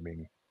everything. I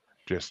mean,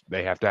 just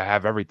they have to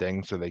have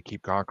everything, so they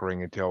keep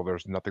conquering until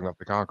there's nothing left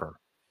to conquer.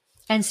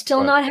 And still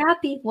But not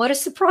happy. What a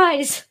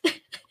surprise.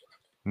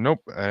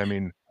 nope. I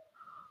mean,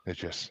 it's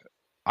just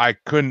I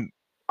couldn't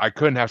I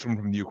couldn't have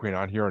someone from the Ukraine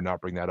on here and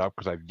not bring that up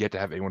because I've yet to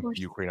have anyone Of from the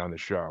course. Ukraine on the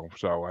show.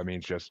 So I mean,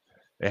 it's just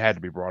it had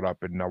to be brought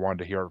up, and I wanted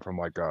to hear it from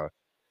like a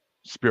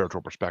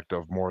spiritual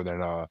perspective more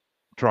than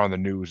turn on the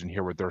news and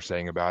hear what they're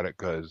saying about it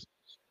because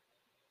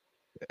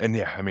And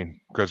yeah, I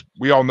mean, because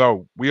we all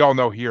know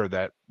here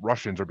that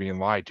Russians are being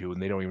lied to,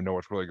 and they don't even know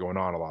what's really going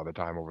on a lot of the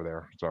time over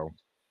there. So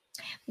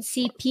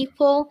See,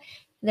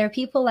 there are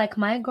people like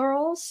my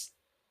girls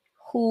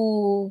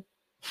who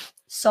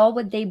saw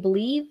what they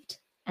believed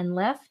and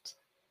left.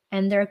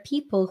 And there are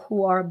people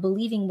who are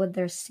believing what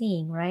they're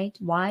seeing, right?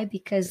 Why?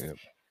 Because yeah,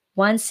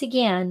 once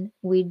again,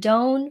 we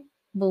don't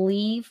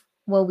believe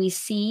what we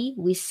see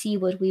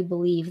what we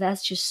believe.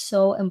 That's just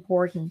so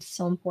important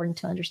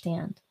to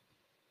understand.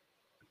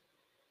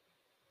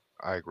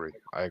 I agree.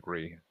 I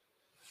agree.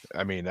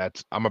 I mean,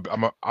 that's I'm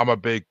a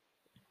big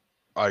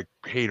like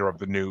hater of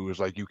the news.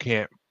 Like you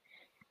can't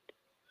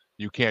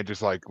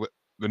just like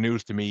the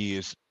news to me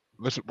is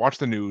listen watch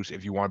the news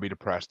if you want to be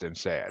depressed and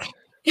sad.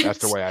 That's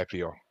the way I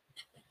feel.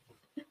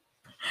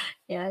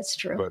 Yeah, it's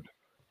true. But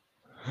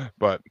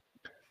but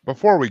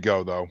before we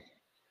go though,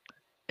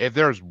 if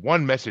there's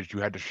one message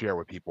you had to share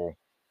with people,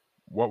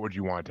 what would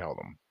you want to tell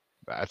them?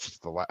 That's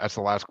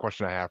the last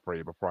question I have for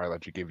you before I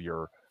let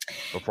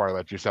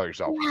you sell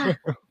yourself.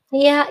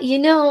 Yeah.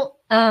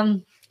 Yeah,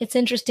 it's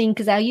interesting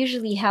because I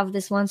usually have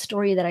this one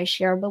story that I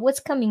share, but what's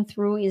coming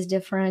through is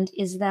different,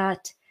 is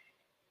that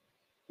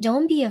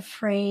don't be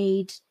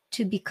afraid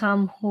to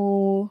become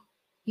who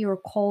you're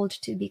called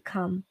to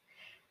become.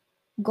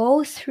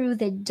 Go through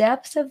the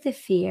depths of the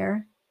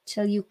fear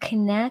till you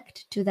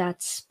connect to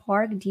that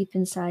spark deep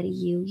inside of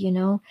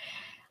you.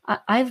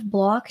 I've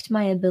blocked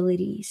my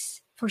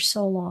abilities for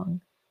so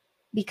long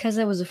because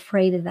I was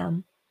afraid of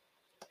them.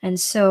 And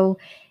so,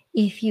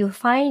 if you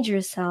find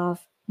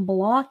yourself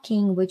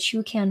blocking what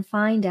you can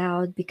find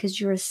out because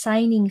you're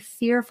assigning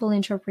fearful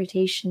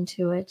interpretation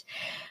to it,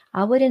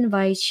 I would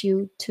invite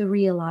you to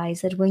realize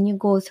that when you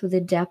go through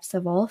the depths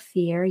of all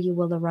fear, you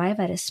will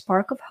arrive at a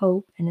spark of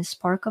hope and a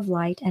spark of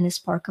light and a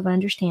spark of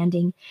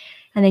understanding.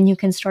 And then you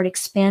can start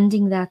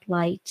expanding that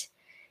light,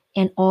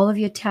 and all of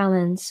your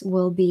talents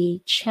will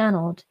be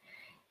channeled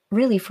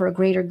really for a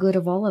greater good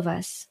of all of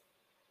us.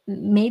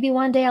 Maybe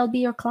one day I'll be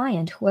your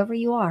client, whoever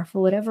you are,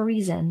 for whatever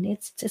reason.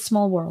 It's a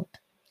small world.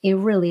 It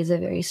really is a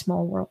very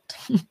small world.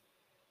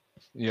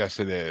 Yes,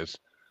 it is.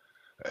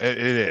 It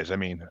is. I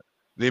mean,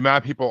 the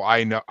amount of people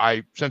I know,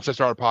 I since I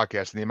started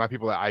podcasting, the amount of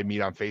people that I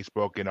meet on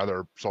Facebook and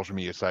other social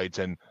media sites,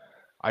 and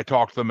I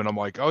talk to them, and I'm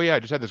like, "Oh yeah, I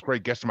just had this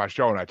great guest on my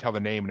show," and I tell the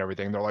name and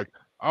everything. They're like,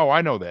 "Oh,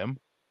 I know them,"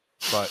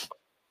 but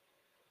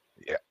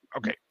yeah,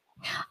 okay.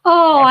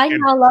 Oh, Once I again,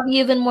 now love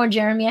you even more,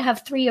 Jeremy. I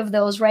have three of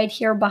those right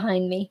here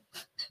behind me.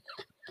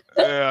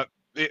 uh,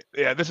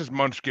 yeah, this is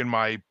Munchkin,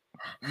 my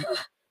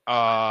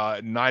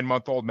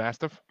 9-month-old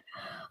mastiff.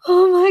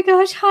 Oh my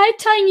gosh. Hi,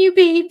 tiny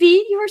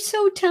baby. You're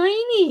so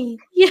tiny.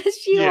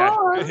 Yes, you Yeah,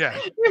 are. yeah,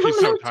 You're a she's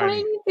so little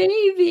tiny. tiny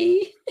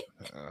baby.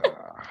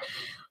 Uh,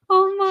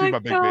 Oh she's my my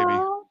big baby.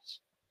 gosh.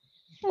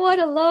 What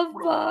a love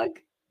bug.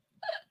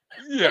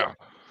 Yeah,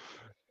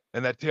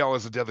 and that tail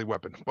is a deadly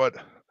weapon. But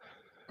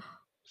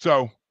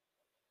so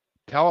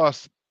tell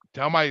us,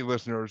 tell my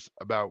listeners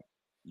about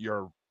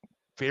your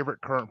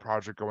favorite current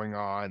project going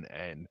on,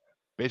 and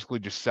basically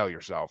just sell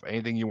yourself.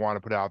 Anything you want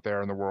to put out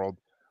there in the world,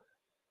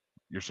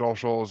 your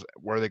socials,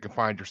 where they can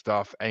find your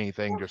stuff,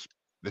 anything. Just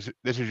this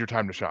is your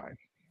time to shine.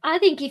 I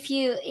think if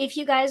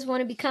you guys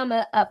want to become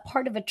a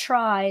part of a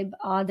tribe,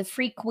 the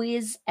free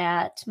quiz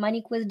at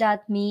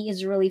moneyquiz.me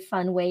is a really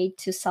fun way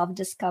to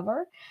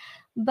self-discover.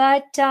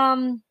 But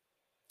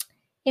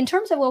in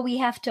terms of what we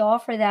have to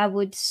offer that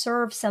would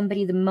serve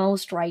somebody the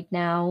most right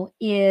now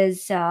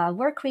is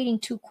we're creating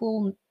two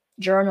cool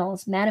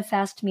journals,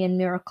 Manifest Me and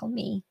Miracle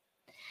Me.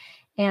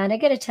 And I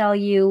got to tell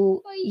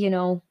you,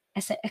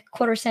 as a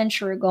quarter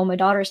century ago, my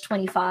daughter's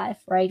 25,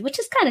 right? Which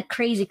is kind of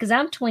crazy because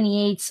I'm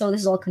 28, so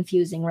this is all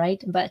confusing,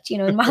 right? But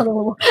in my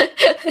little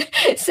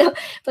so,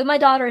 but my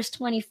daughter is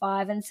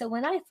 25, and so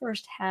when I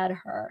first had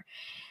her,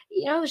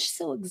 I was just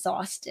so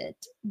exhausted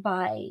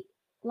by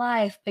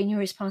life, by new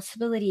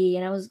responsibility,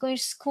 and I was going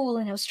to school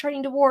and I was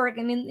starting to work.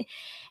 I mean,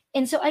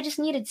 and so I just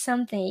needed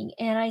something,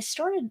 and I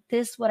started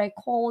this what I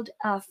called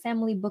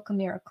family book of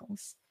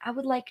miracles. I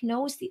would like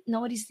notice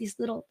these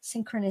little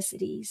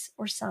synchronicities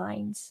or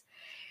signs.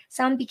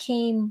 Some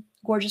became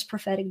gorgeous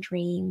prophetic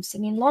dreams. I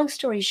mean, long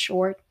story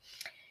short,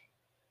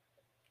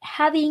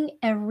 having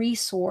a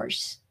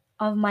resource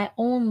of my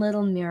own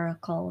little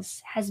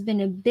miracles has been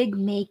a big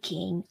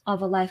making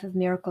of a life of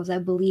miracles I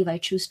believe I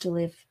choose to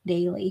live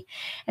daily.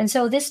 And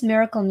so this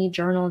Miracle Me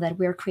journal that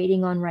we're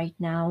creating on right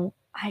now,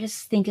 I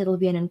just think it'll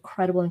be an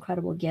incredible,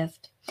 incredible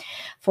gift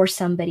for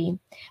somebody.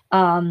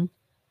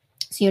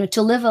 So,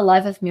 to live a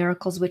life of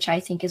miracles, which I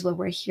think is what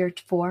we're here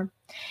for.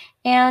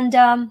 And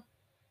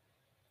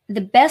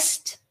the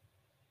best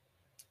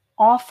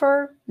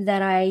offer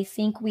that I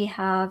think we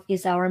have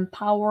is our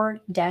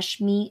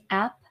Empower-Me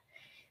app,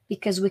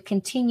 because we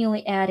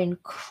continually add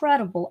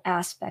incredible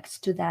aspects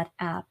to that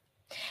app.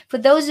 For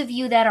those of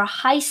you that are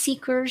high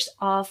seekers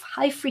of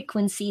high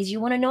frequencies, you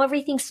want to know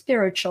everything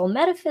spiritual,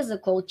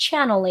 metaphysical,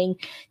 channeling,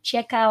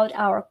 check out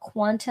our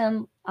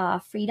Quantum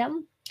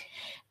Freedom.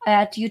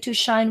 at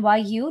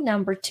YU2SHINE, YU,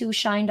 number 2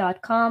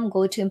 shine.com.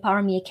 Go to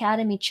Empower Me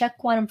Academy, check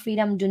Quantum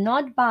Freedom. Do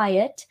not buy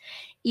it.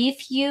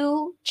 If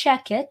you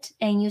check it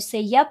and you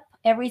say, yep,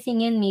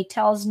 everything in me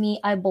tells me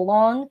I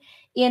belong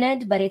in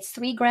it, but it's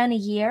 $3,000 a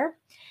year,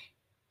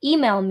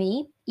 email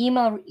me.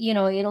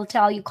 It'll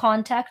tell you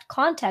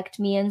contact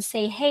me and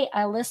say, hey,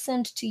 I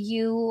listened to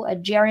you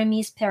at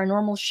Jeremy's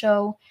Paranormal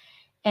Show,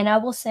 and I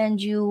will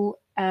send you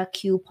a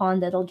coupon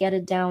that'll get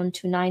it down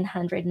to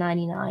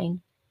 $999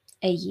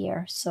 a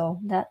year. So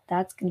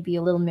that's going to be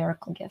a little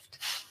miracle gift.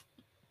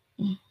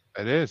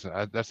 It is.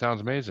 That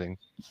sounds amazing.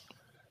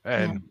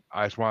 Yeah. And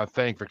I just want to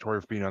thank Victoria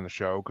for being on the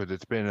show because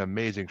it's been an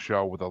amazing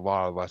show with a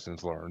lot of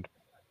lessons learned.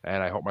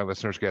 And I hope my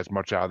listeners get as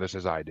much out of this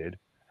as I did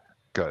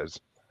because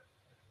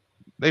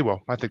they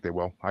will. I think they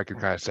will. I can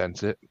kind of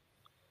sense it.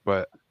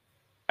 But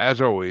as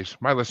always,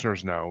 my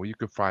listeners know you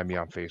can find me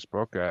on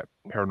Facebook at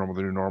Paranormal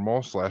the New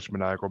Normal /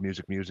 Maniacal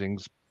Music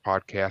Musings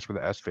podcast with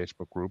the S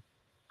Facebook group,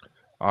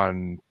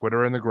 on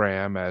Twitter and the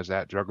Gram as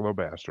at Juggalo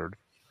Bastard,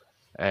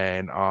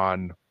 and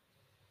on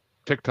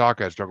TikTok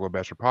as Juggalo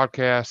Bastard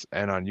Podcast,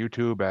 and on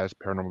YouTube as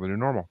Paranormal the New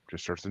Normal.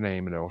 Just search the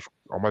name, and all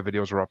my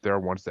videos are up there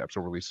once the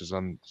episode releases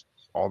on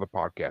all the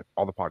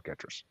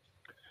podcatchers.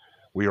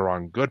 We are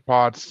on Good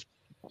Pods,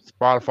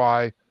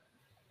 Spotify,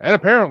 and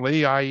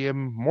apparently I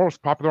am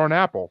most popular on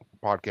Apple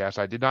Podcasts.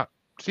 I did not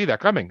see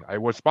that coming. I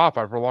was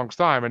Spotify for the longest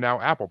time, and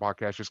now Apple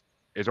Podcast just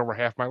is over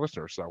half my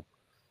listeners. So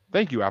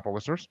thank you, Apple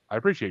listeners. I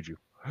appreciate you.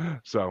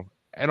 So,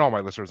 and all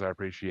my listeners I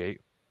appreciate.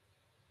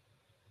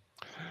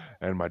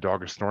 And my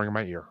dog is snoring in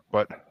my ear.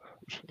 But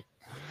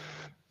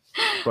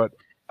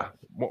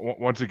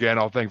once again,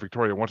 I'll thank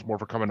Victoria once more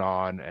for coming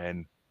on,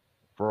 and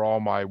for all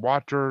my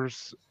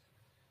watchers.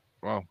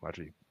 Well,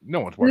 actually,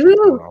 no one's watching this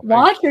Ooh, one.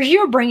 watchers!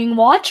 You're bringing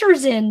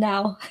watchers in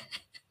now.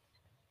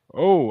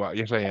 Oh,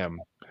 yes, I am.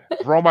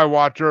 For all my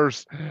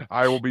watchers,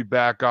 I will be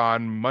back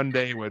on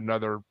Monday with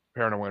another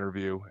paranormal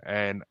interview.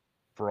 And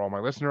for all my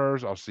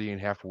listeners, I'll see you in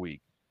half a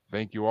week.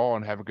 Thank you all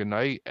and have a good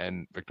night.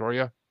 And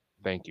Victoria,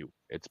 thank you.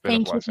 It's been a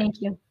Thank you. blessing.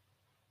 Thank you.